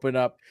to open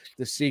up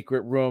the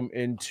secret room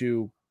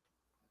into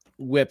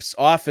Whip's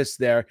office.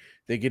 There,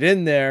 they get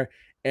in there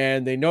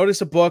and they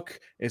notice a book.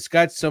 It's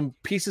got some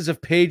pieces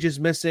of pages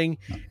missing,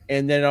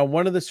 and then on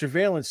one of the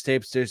surveillance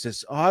tapes, there's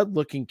this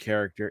odd-looking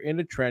character in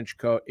a trench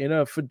coat, in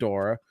a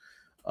fedora.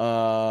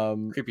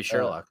 Creepy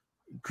Sherlock.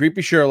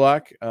 Creepy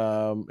Sherlock.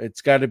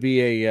 It's got to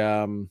be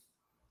a.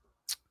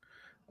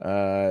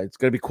 It's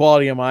going to be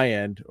quality on my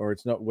end, or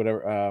it's not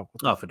whatever.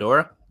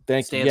 Fedora.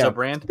 Thank you. Stanzo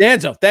brand.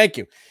 Stanzo. Thank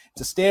you.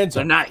 It's a Stanzo.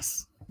 They're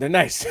nice. They're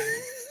nice.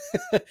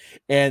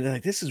 And they're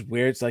like, this is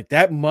weird. It's like,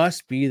 that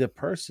must be the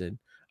person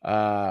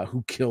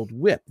who killed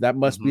Whip. That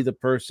must be the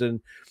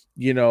person,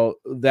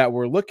 that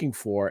we're looking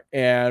for.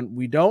 And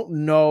we don't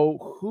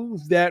know who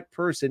that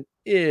person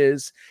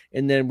is.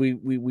 And then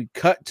we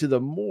cut to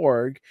the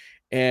morgue,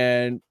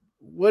 and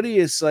Woody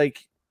is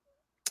like,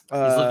 he's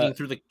looking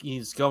through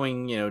he's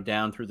going,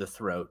 down through the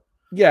throat.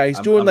 Yeah, he's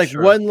doing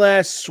one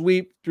last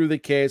sweep through the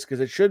case because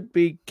it should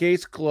be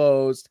case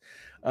closed.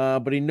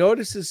 But he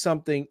notices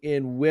something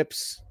in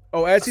Whip's.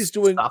 Oh, as he's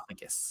doing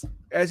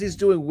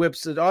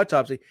Whip's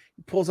autopsy,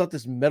 he pulls out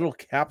this metal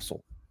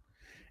capsule.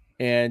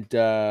 And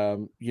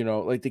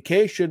the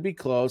case should be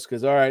closed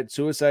because, all right,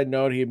 suicide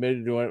note, he admitted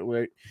to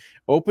doing it.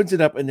 Opens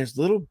it up, and there's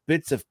little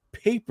bits of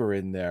paper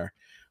in there.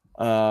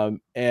 And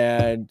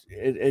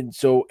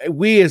so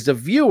we as the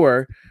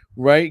viewer,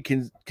 right,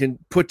 can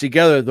put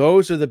together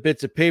those are the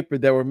bits of paper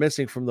that were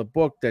missing from the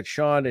book that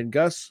Shawn and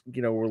Gus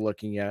were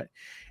looking at.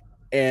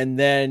 And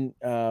then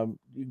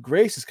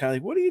Grace is kind of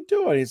like, what are you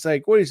doing? He's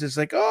like, what? He's just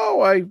like,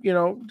 oh, I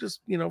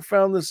just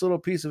found this little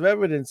piece of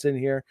evidence in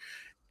here.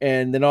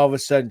 And then all of a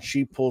sudden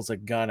she pulls a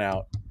gun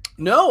out.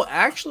 No,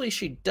 actually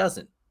she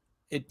doesn't.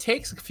 It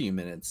takes a few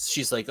minutes.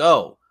 She's like,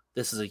 oh,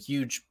 this is a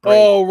huge break.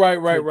 Oh,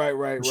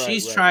 right.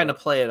 She's trying to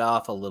play it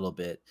off a little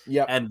bit.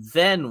 Yeah. And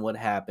then what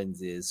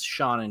happens is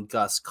Shawn and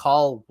Gus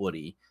call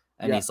Woody,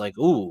 and he's like,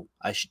 ooh,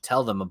 I should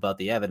tell them about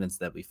the evidence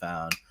that we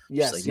found.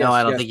 Yes. She's like, no,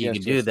 I don't think you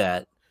can do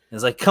that. And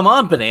it's like, come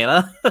on,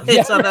 banana.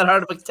 It's not that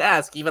hard of a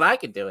task. Even I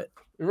can do it.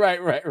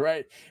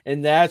 Right.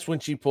 And that's when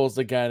she pulls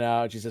the gun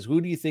out. She says,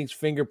 who do you think's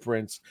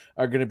fingerprints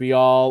are going to be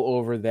all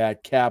over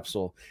that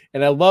capsule?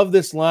 And I love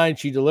this line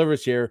she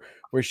delivers here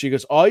where she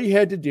goes, all you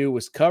had to do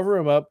was cover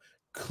him up,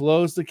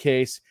 close the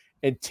case,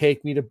 and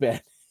take me to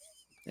bed.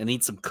 And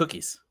eat some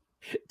cookies.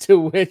 To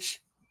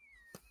which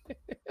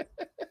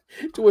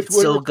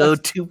still go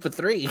 2 for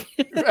 3.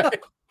 Right.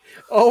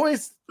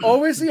 Always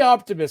the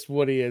optimist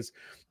Woody is.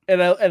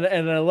 And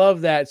I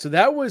love that. So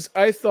that was,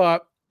 I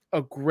thought,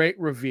 a great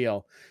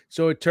reveal.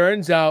 So it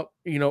turns out,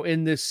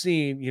 in this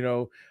scene,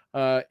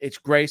 it's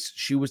Grace.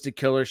 She was the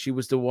killer. She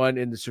was the one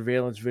in the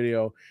surveillance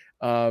video.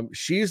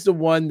 She's the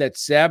one that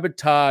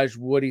sabotaged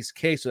Woody's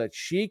case so that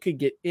she could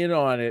get in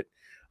on it,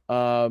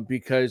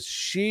 because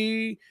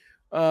she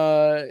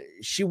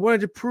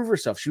wanted to prove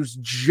herself. She was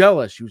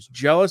jealous. She was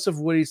jealous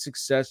of Woody's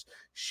success.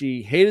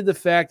 She hated the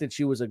fact that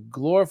she was a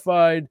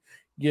glorified,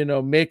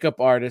 makeup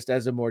artist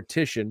as a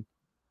mortician.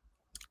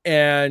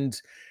 And,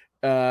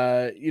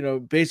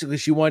 basically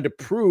she wanted to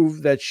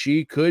prove that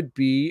she could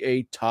be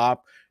a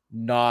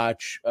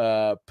top-notch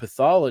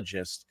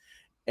pathologist.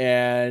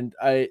 And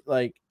I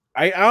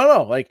don't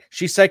know, like,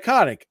 she's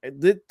psychotic.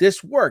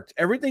 This worked.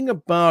 Everything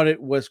about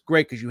it was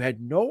great because you had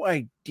no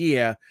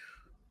idea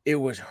it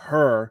was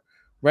her,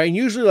 right? And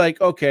usually, like,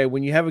 okay,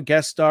 when you have a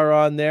guest star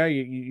on there,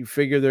 you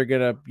figure they're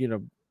gonna,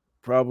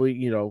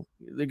 probably,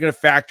 they're gonna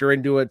factor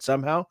into it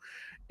somehow.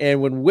 And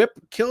when Whip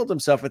killed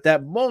himself at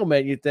that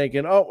moment, you're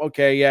thinking, oh,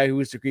 okay, yeah, who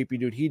was the creepy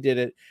dude? He did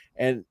it.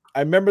 And I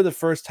remember the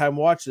first time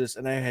watching this,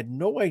 and I had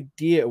no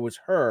idea it was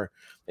her.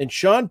 And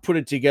Shawn put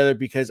it together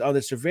because on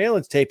the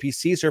surveillance tape, he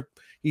sees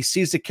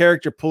the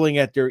character pulling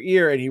at their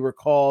ear, and he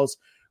recalls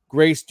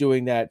Grace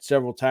doing that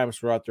several times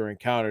throughout their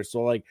encounters.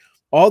 So, like,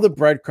 all the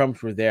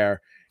breadcrumbs were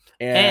there.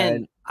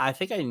 And I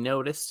think I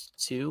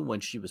noticed, too, when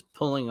she was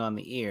pulling on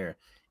the ear,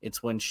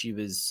 it's when she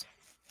was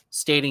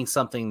stating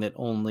something that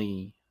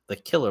only the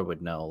killer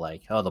would know,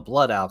 like, the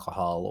blood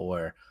alcohol,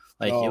 or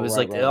like, it was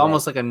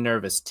almost like a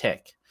nervous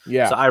tick.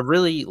 Yeah. So I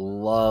really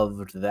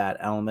loved that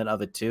element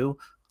of it too.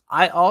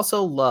 I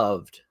also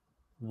loved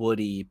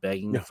Woody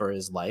begging for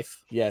his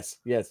life. Yes.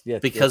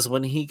 Because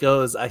when he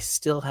goes, I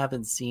still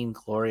haven't seen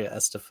Gloria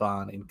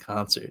Estefan in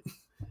concert.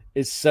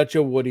 It's such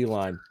a Woody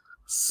line.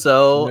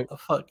 So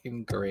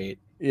fucking great.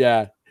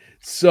 Yeah.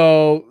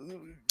 So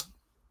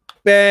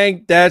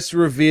bang, that's the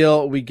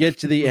reveal. We get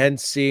to the end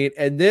scene,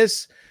 and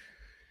this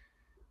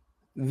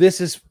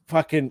is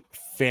fucking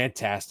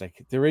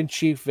fantastic. They're in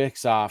Chief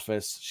Vic's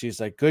office. She's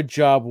like, good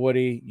job,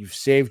 Woody. You've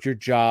saved your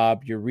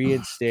job. You're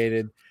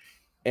reinstated.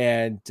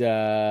 And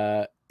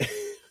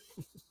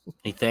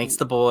He thanks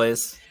the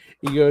boys.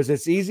 He goes,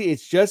 it's easy.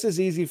 It's just as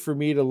easy for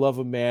me to love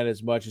a man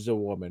as much as a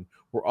woman.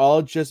 We're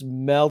all just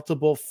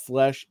meltable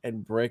flesh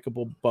and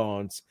breakable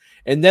bones.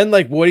 And then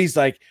like Woody's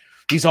like,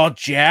 he's all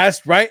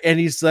jazzed, right? And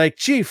he's like,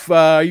 Chief,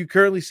 are you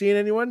currently seeing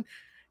anyone?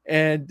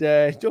 And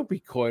don't be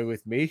coy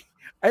with me.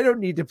 I don't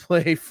need to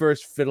play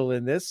first fiddle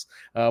in this.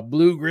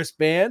 Bluegrass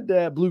band.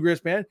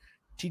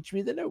 Teach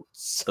me the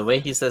notes. The way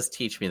he says,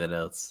 teach me the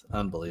notes.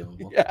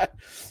 Unbelievable. Yeah.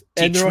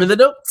 Teach me the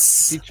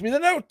notes. Teach me the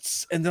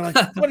notes. And they're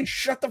like, buddy,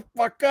 shut the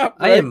fuck up.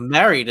 Right? I am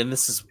married and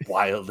this is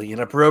wildly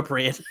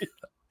inappropriate.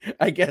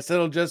 I guess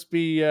it'll just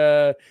be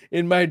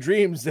in my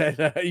dreams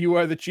that you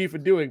are the chief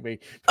of doing me.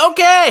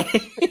 Okay.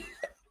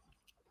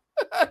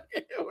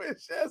 It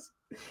was just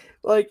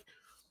like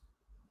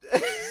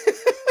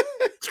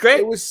it's great.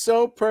 It was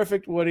so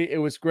perfect, Woody. It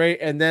was great.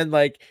 And then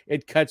like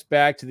it cuts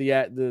back to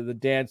the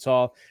dance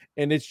hall,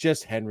 and it's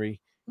just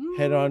Henry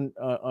head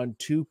on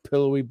two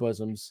pillowy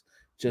bosoms,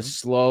 just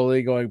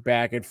slowly going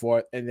back and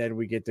forth, and then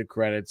we get the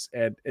credits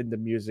and the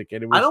music.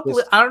 And it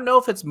was I don't know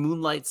if it's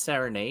Moonlight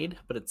Serenade,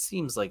 but it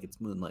seems like it's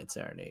Moonlight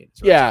Serenade.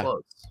 So yeah, it's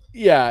close.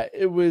 Yeah.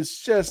 It was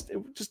just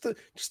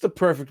the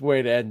perfect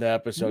way to end the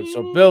episode.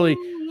 So Billy,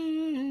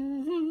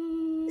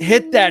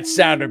 hit that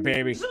sounder,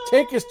 baby.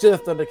 Take us to the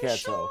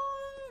Thundercats home.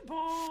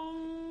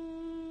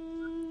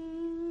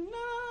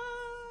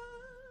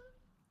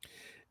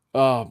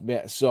 Oh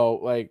man, so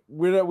like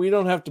we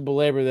don't have to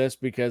belabor this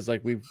because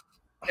like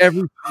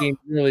every scene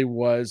really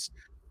was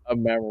a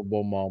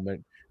memorable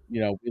moment. You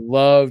know, we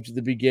loved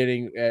the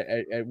beginning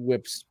at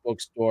Whip's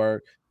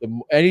bookstore.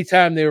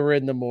 Anytime they were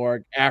in the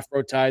morgue,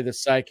 Afro Tie, the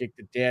psychic,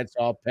 the dance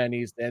hall,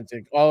 Pennies,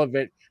 dancing, all of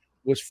it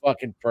was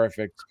fucking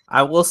perfect.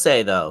 I will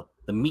say though,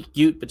 the meet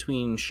cute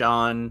between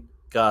Shawn,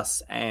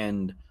 Gus,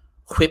 and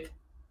Whip,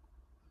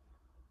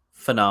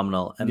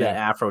 phenomenal, and then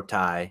Afro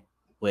Tie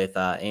with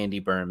Andy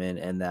Berman,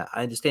 and that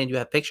I understand you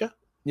have a picture.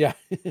 Yeah.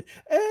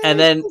 and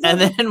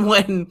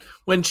then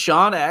when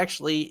Shawn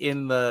actually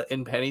in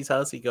Penny's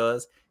house, he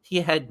goes, he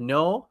had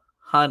no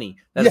honey.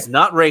 That is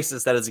not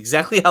racist. That is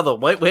exactly how the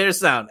white waiters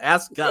sound.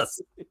 Ask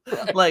Gus.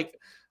 Right. Like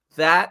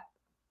that.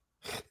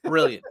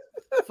 Brilliant.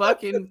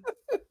 Fucking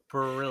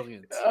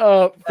brilliant.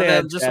 Oh, and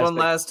then just one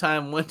last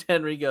time when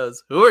Henry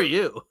goes, who are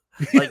you?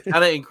 Like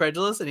kind of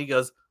incredulous, and he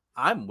goes,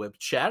 I'm Whip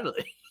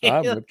Chatterley.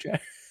 I'm Whip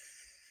Chatterley.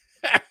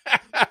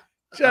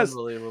 Just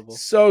unbelievable.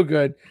 So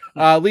good.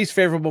 Least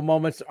favorable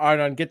moments,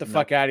 Arnon, get the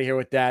fuck out of here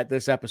with that.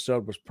 This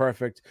episode was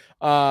perfect.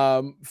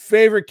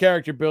 Favorite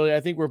character, Billy. I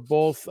think we're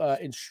both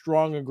in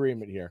strong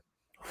agreement here.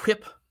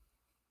 Whip.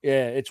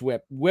 Yeah, it's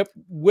Whip.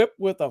 Whip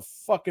with a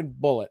fucking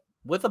bullet.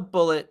 With a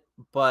bullet,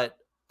 but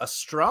a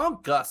strong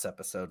Gus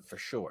episode for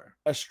sure.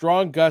 A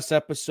strong Gus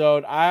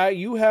episode.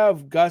 You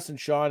have Gus and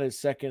Shawn as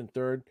second and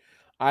third.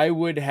 I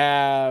would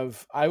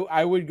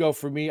go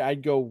for me.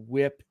 I'd go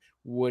Whip,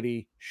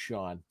 Woody,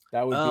 Shawn.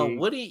 That would be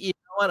Woody. You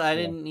know what? I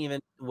didn't even.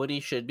 Woody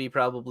should be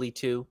probably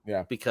 2.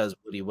 Yeah, because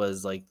Woody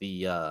was like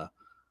the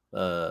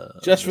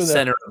just for the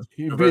center.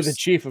 You'd be the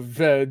chief of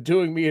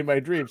doing me in my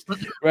dreams,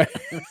 right?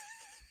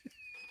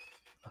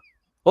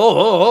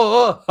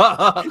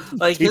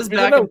 Like his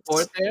back and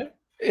forth there.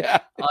 Yeah,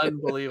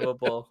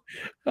 unbelievable.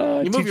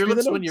 You move your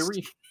lips when you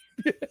read.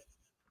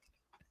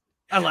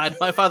 I lied.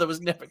 My father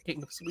was never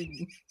king of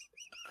Sweden.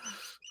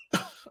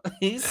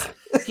 He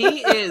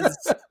is.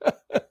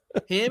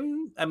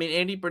 Him, I mean,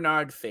 Andy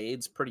Bernard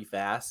fades pretty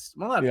fast.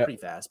 Well, not pretty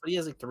fast, but he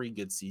has like 3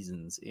 good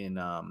seasons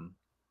in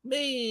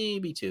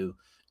maybe 2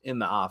 in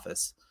The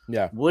Office.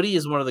 Yeah. Woody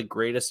is one of the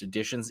greatest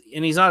additions,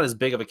 and he's not as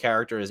big of a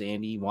character as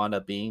Andy wound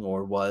up being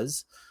or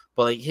was,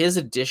 but like his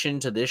addition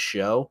to this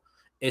show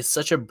is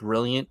such a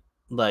brilliant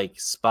like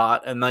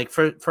spot, and like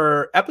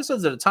for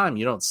episodes at a time,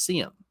 you don't see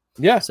him.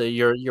 Yeah. So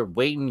you're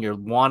waiting, you're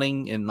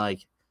wanting, and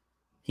like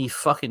he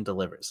fucking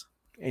delivers.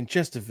 And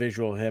just a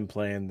visual of him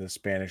playing the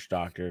Spanish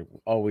doctor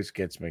always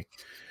gets me.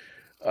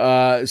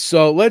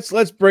 So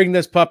let's bring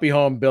this puppy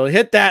home, Billy.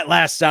 Hit that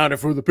last sounder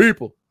for the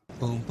people.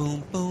 Boom,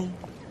 boom, boom.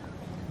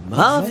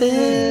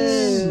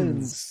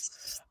 Muffins.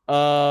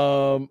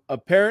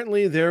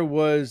 Apparently there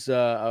was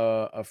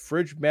a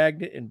fridge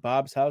magnet in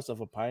Bob's house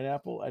of a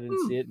pineapple. I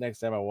didn't see it. Next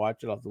time I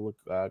watch it, I'll have to look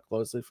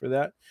closely for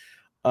that.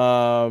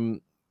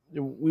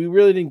 We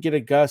really didn't get a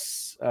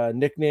Gus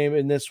nickname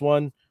in this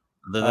one.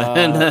 This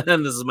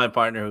is my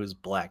partner who's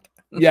black.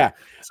 Yeah,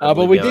 so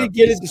but we did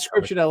get a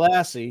description of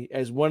Lassie,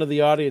 as one of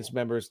the audience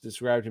members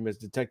described him as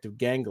Detective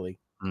Gangly.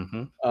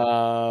 Mm-hmm.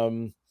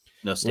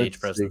 No stage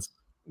presence.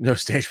 No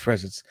stage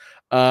presence.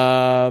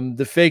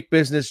 The fake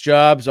business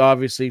jobs,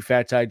 obviously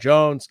Fat Ty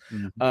Jones.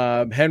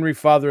 Mm-hmm. Henry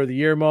Father of the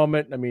Year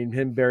moment. I mean,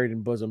 him buried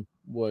in bosom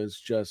was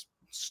just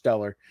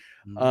stellar.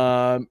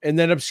 Mm-hmm. And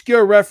then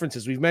obscure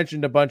references. We've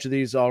mentioned a bunch of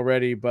these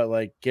already, but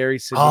like Gary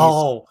Sinise.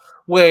 Oh,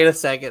 wait a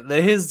second.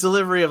 His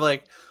delivery of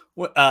like,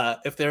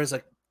 if there's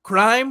a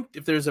crime,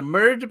 if there's a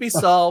murder to be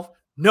solved,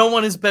 no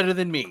one is better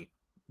than me.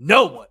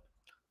 No one.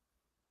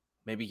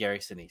 Maybe Gary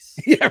Sinise.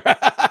 Yeah.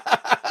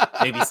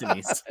 Maybe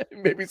Sinise.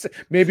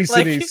 Maybe Sinise.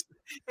 Like,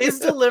 his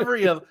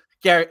delivery of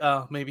Gary.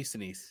 Maybe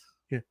Sinise.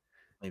 Yeah.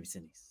 Maybe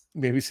Sinise.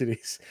 Maybe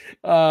cities.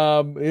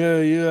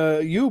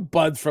 You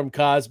Bud from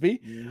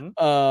Cosby.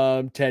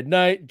 Ted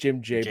Knight,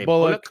 Jim J.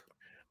 Bullock.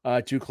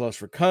 Too Close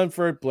for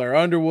Comfort, Blair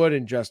Underwood,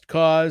 and Just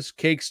Cause,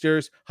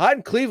 Cakesters. Hot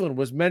in Cleveland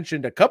was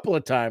mentioned a couple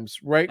of times,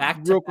 right?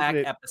 Back-to-back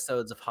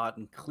episodes of Hot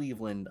in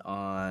Cleveland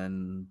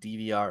on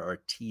DVR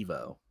or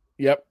TiVo.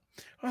 Yep.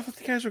 Oh, I thought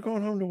the guys were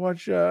going home to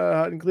watch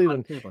Hot in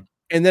Cleveland.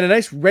 And then a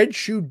nice Red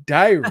Shoe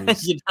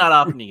Diaries. You're not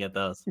often you get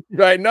those.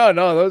 Right. No,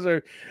 those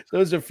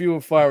are few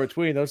and far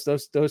between.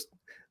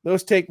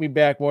 Those take me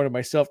back more to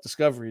my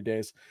self-discovery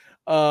days.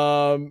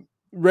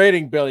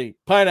 Rating, Billy.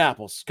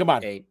 Pineapples. Come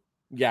on. 8.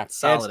 Yeah.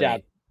 Solid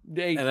 8.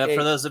 8. And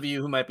for those of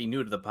you who might be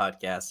new to the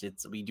podcast,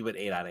 we do it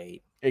 8 out of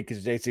 8. 8 because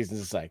it's 8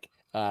 seasons of Psych.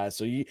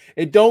 So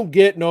it don't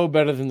get no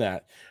better than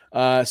that.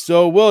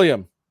 So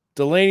William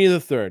Delaney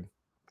III.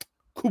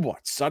 Come on,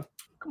 son.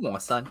 Come on,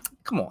 son.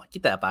 Come on.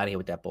 Get that out of here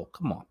with that bull.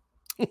 Come on.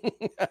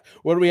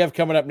 What do we have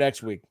coming up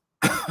next week?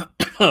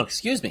 Oh,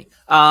 excuse me.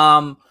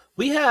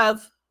 We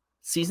have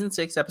season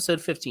 6,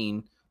 episode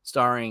 15,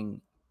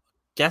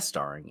 guest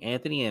starring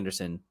Anthony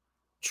Anderson,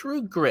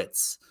 True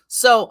Grits.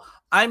 So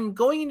I'm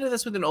going into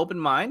this with an open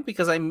mind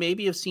because I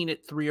maybe have seen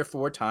it 3 or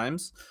 4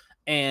 times,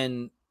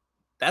 and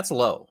that's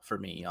low for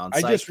me on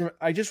Psych.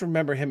 I just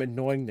remember him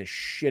annoying the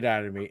shit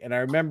out of me, and I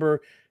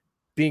remember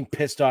being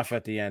pissed off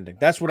at the ending.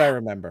 That's what I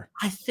remember.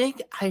 I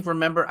think I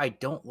remember I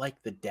don't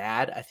like the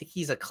dad. I think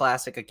he's a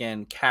classic,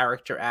 again,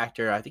 character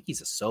actor. I think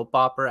he's a soap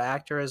opera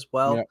actor as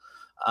well. Yep.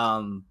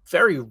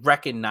 Very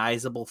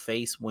recognizable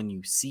face when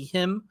you see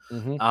him.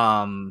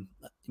 Mm-hmm.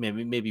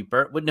 Maybe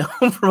Bert would know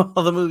him from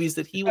all the movies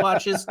that he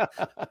watches,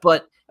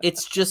 but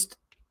it's just,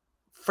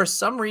 for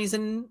some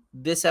reason,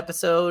 this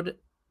episode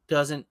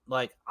doesn't,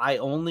 like, I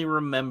only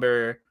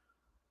remember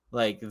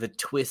like the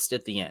twist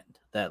at the end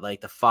that like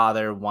the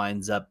father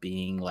winds up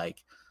being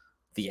like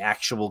the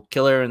actual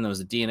killer, and there was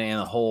a DNA and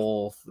the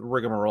whole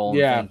rigmarole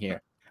thing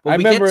here. But I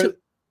remember.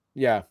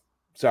 Yeah.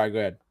 Sorry, go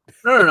ahead.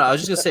 No. I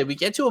was just gonna say we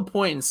get to a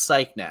point in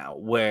Psych now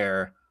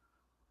where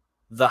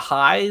the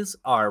highs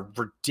are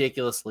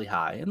ridiculously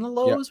high and the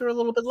lows are a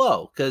little bit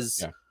low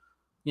because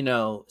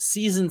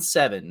season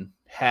 7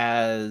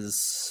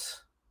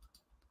 has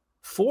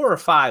 4 or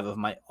 5 of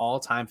my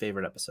all-time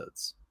favorite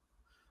episodes.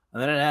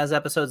 And then it has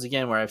episodes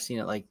again where I've seen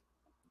it like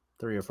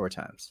 3 or 4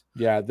 times.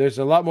 Yeah, there's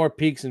a lot more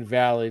peaks and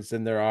valleys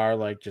than there are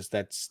like just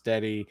that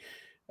steady,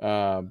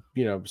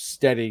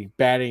 steady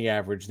batting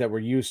average that we're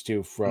used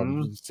to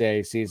from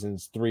say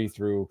seasons 3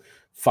 through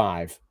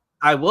 5.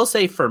 I will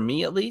say for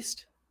me at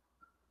least,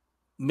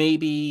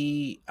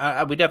 maybe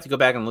we'd have to go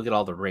back and look at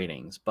all the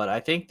ratings, but I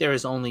think there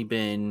has only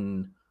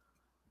been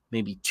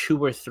maybe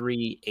 2 or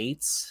 3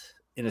 8s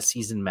in a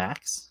season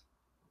max.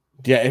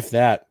 Yeah, if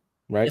that,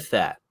 right? If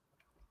that.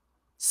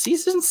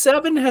 Season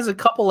 7 has a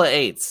couple of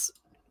 8s.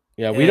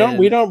 Yeah, we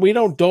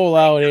don't dole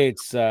out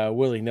 8s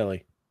willy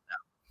nilly.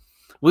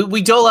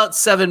 We dole out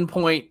 7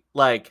 point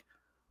like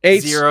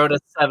 0 to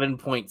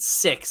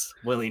 7.6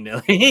 willy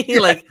nilly.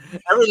 Like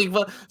everything.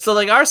 So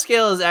like our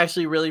scale is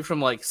actually really from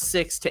like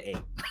 6 to 8.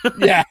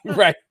 Yeah,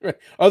 right.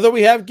 Although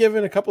we have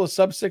given a couple of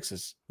sub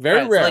 6s,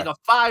 very rare. So like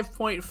a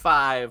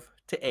 5.5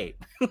 to 8.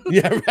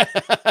 Yeah, right.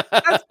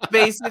 That's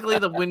basically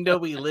the window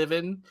we live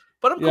in.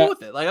 But I'm cool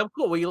with it. Like I'm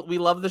cool. We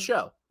love the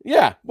show.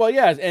 Yeah, well,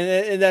 yeah,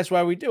 and that's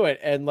why we do it.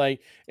 And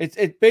like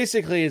it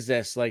basically is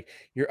this: like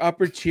your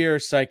upper tier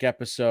Psych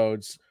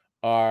episodes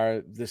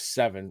are the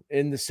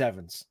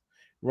 7s,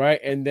 right?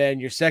 And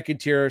then your second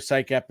tier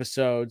Psych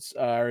episodes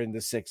are in the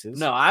 6s.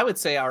 No, I would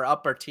say our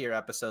upper tier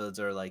episodes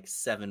are like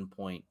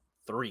 7.3.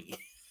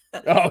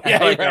 Oh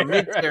yeah, like our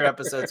mid tier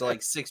episodes are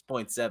like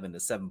 6.7 to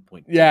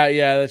 7.2.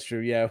 Yeah, that's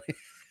true. Yeah.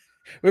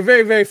 We're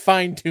very, very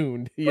fine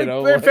tuned.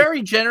 We're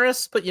very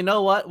generous, but you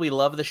know what? We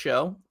love the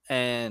show,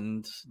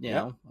 and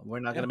we're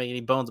not going to make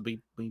any bones.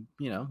 We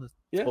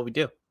that's what we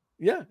do.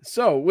 Yeah.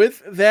 So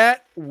with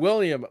that,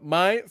 William,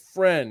 my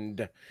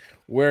friend,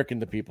 where can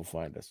the people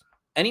find us?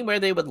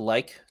 Anywhere they would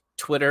like.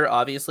 Twitter,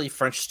 obviously.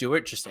 French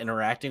Stewart just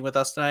interacting with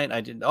us tonight.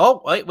 I didn't.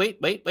 Oh, wait.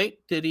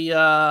 Did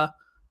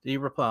he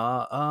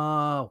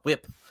reply?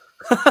 Whip.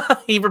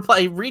 He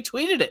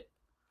retweeted it.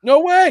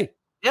 No way.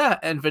 Yeah,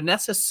 and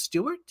Vanessa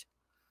Stewart.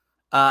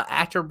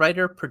 Actor,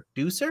 writer,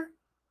 producer.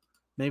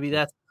 Maybe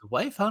that's his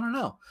wife. I don't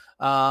know.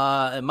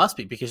 It must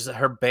be because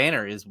her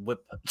banner is Whip,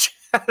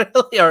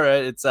 or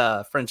it's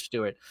French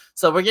Stewart.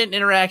 So we're getting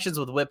interactions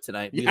with Whip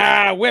tonight.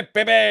 Whip,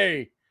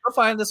 baby. Go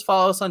find us.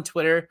 Follow us on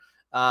Twitter.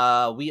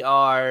 We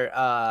are,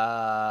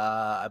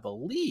 I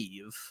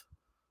believe,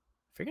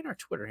 forget our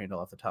Twitter handle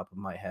off the top of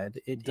my head.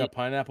 The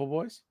Pineapple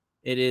Boys.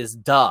 It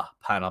is the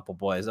Pineapple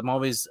Boys. I'm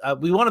always,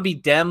 we want to be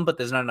dem, but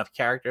there's not enough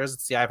characters.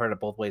 It's the I've Heard It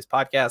Both Ways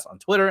podcast on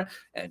Twitter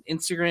and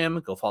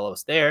Instagram. Go follow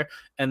us there.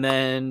 And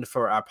then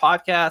for our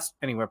podcast,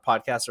 anywhere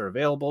podcasts are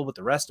available with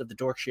the rest of the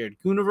Dork Shared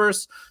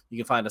Gooniverse, you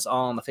can find us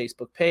all on the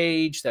Facebook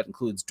page. That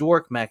includes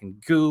Dork, Mac, and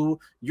Goo.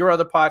 Your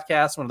other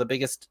podcast, one of the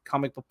biggest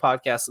comic book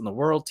podcasts in the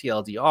world,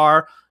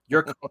 TLDR.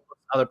 Your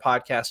other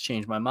podcast,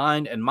 Change My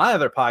Mind. And my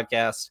other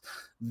podcast,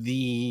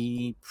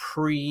 the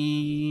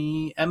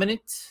preeminent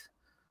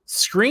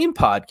Scream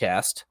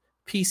podcast,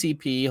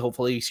 PCP.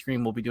 Hopefully,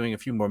 Scream will be doing a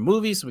few more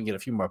movies so we can get a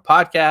few more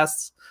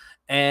podcasts.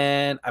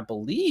 And I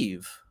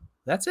believe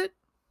that's it.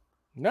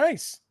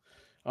 Nice.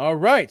 All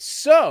right.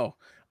 So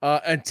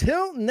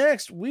until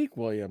next week,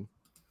 William.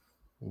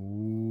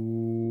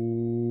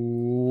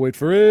 Wait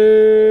for it.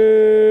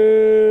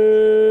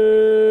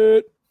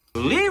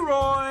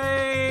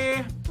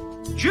 Leroy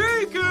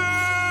Jenkins.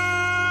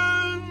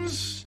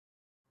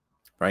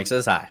 Frank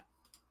says hi.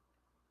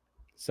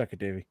 Suck it,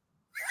 Davey.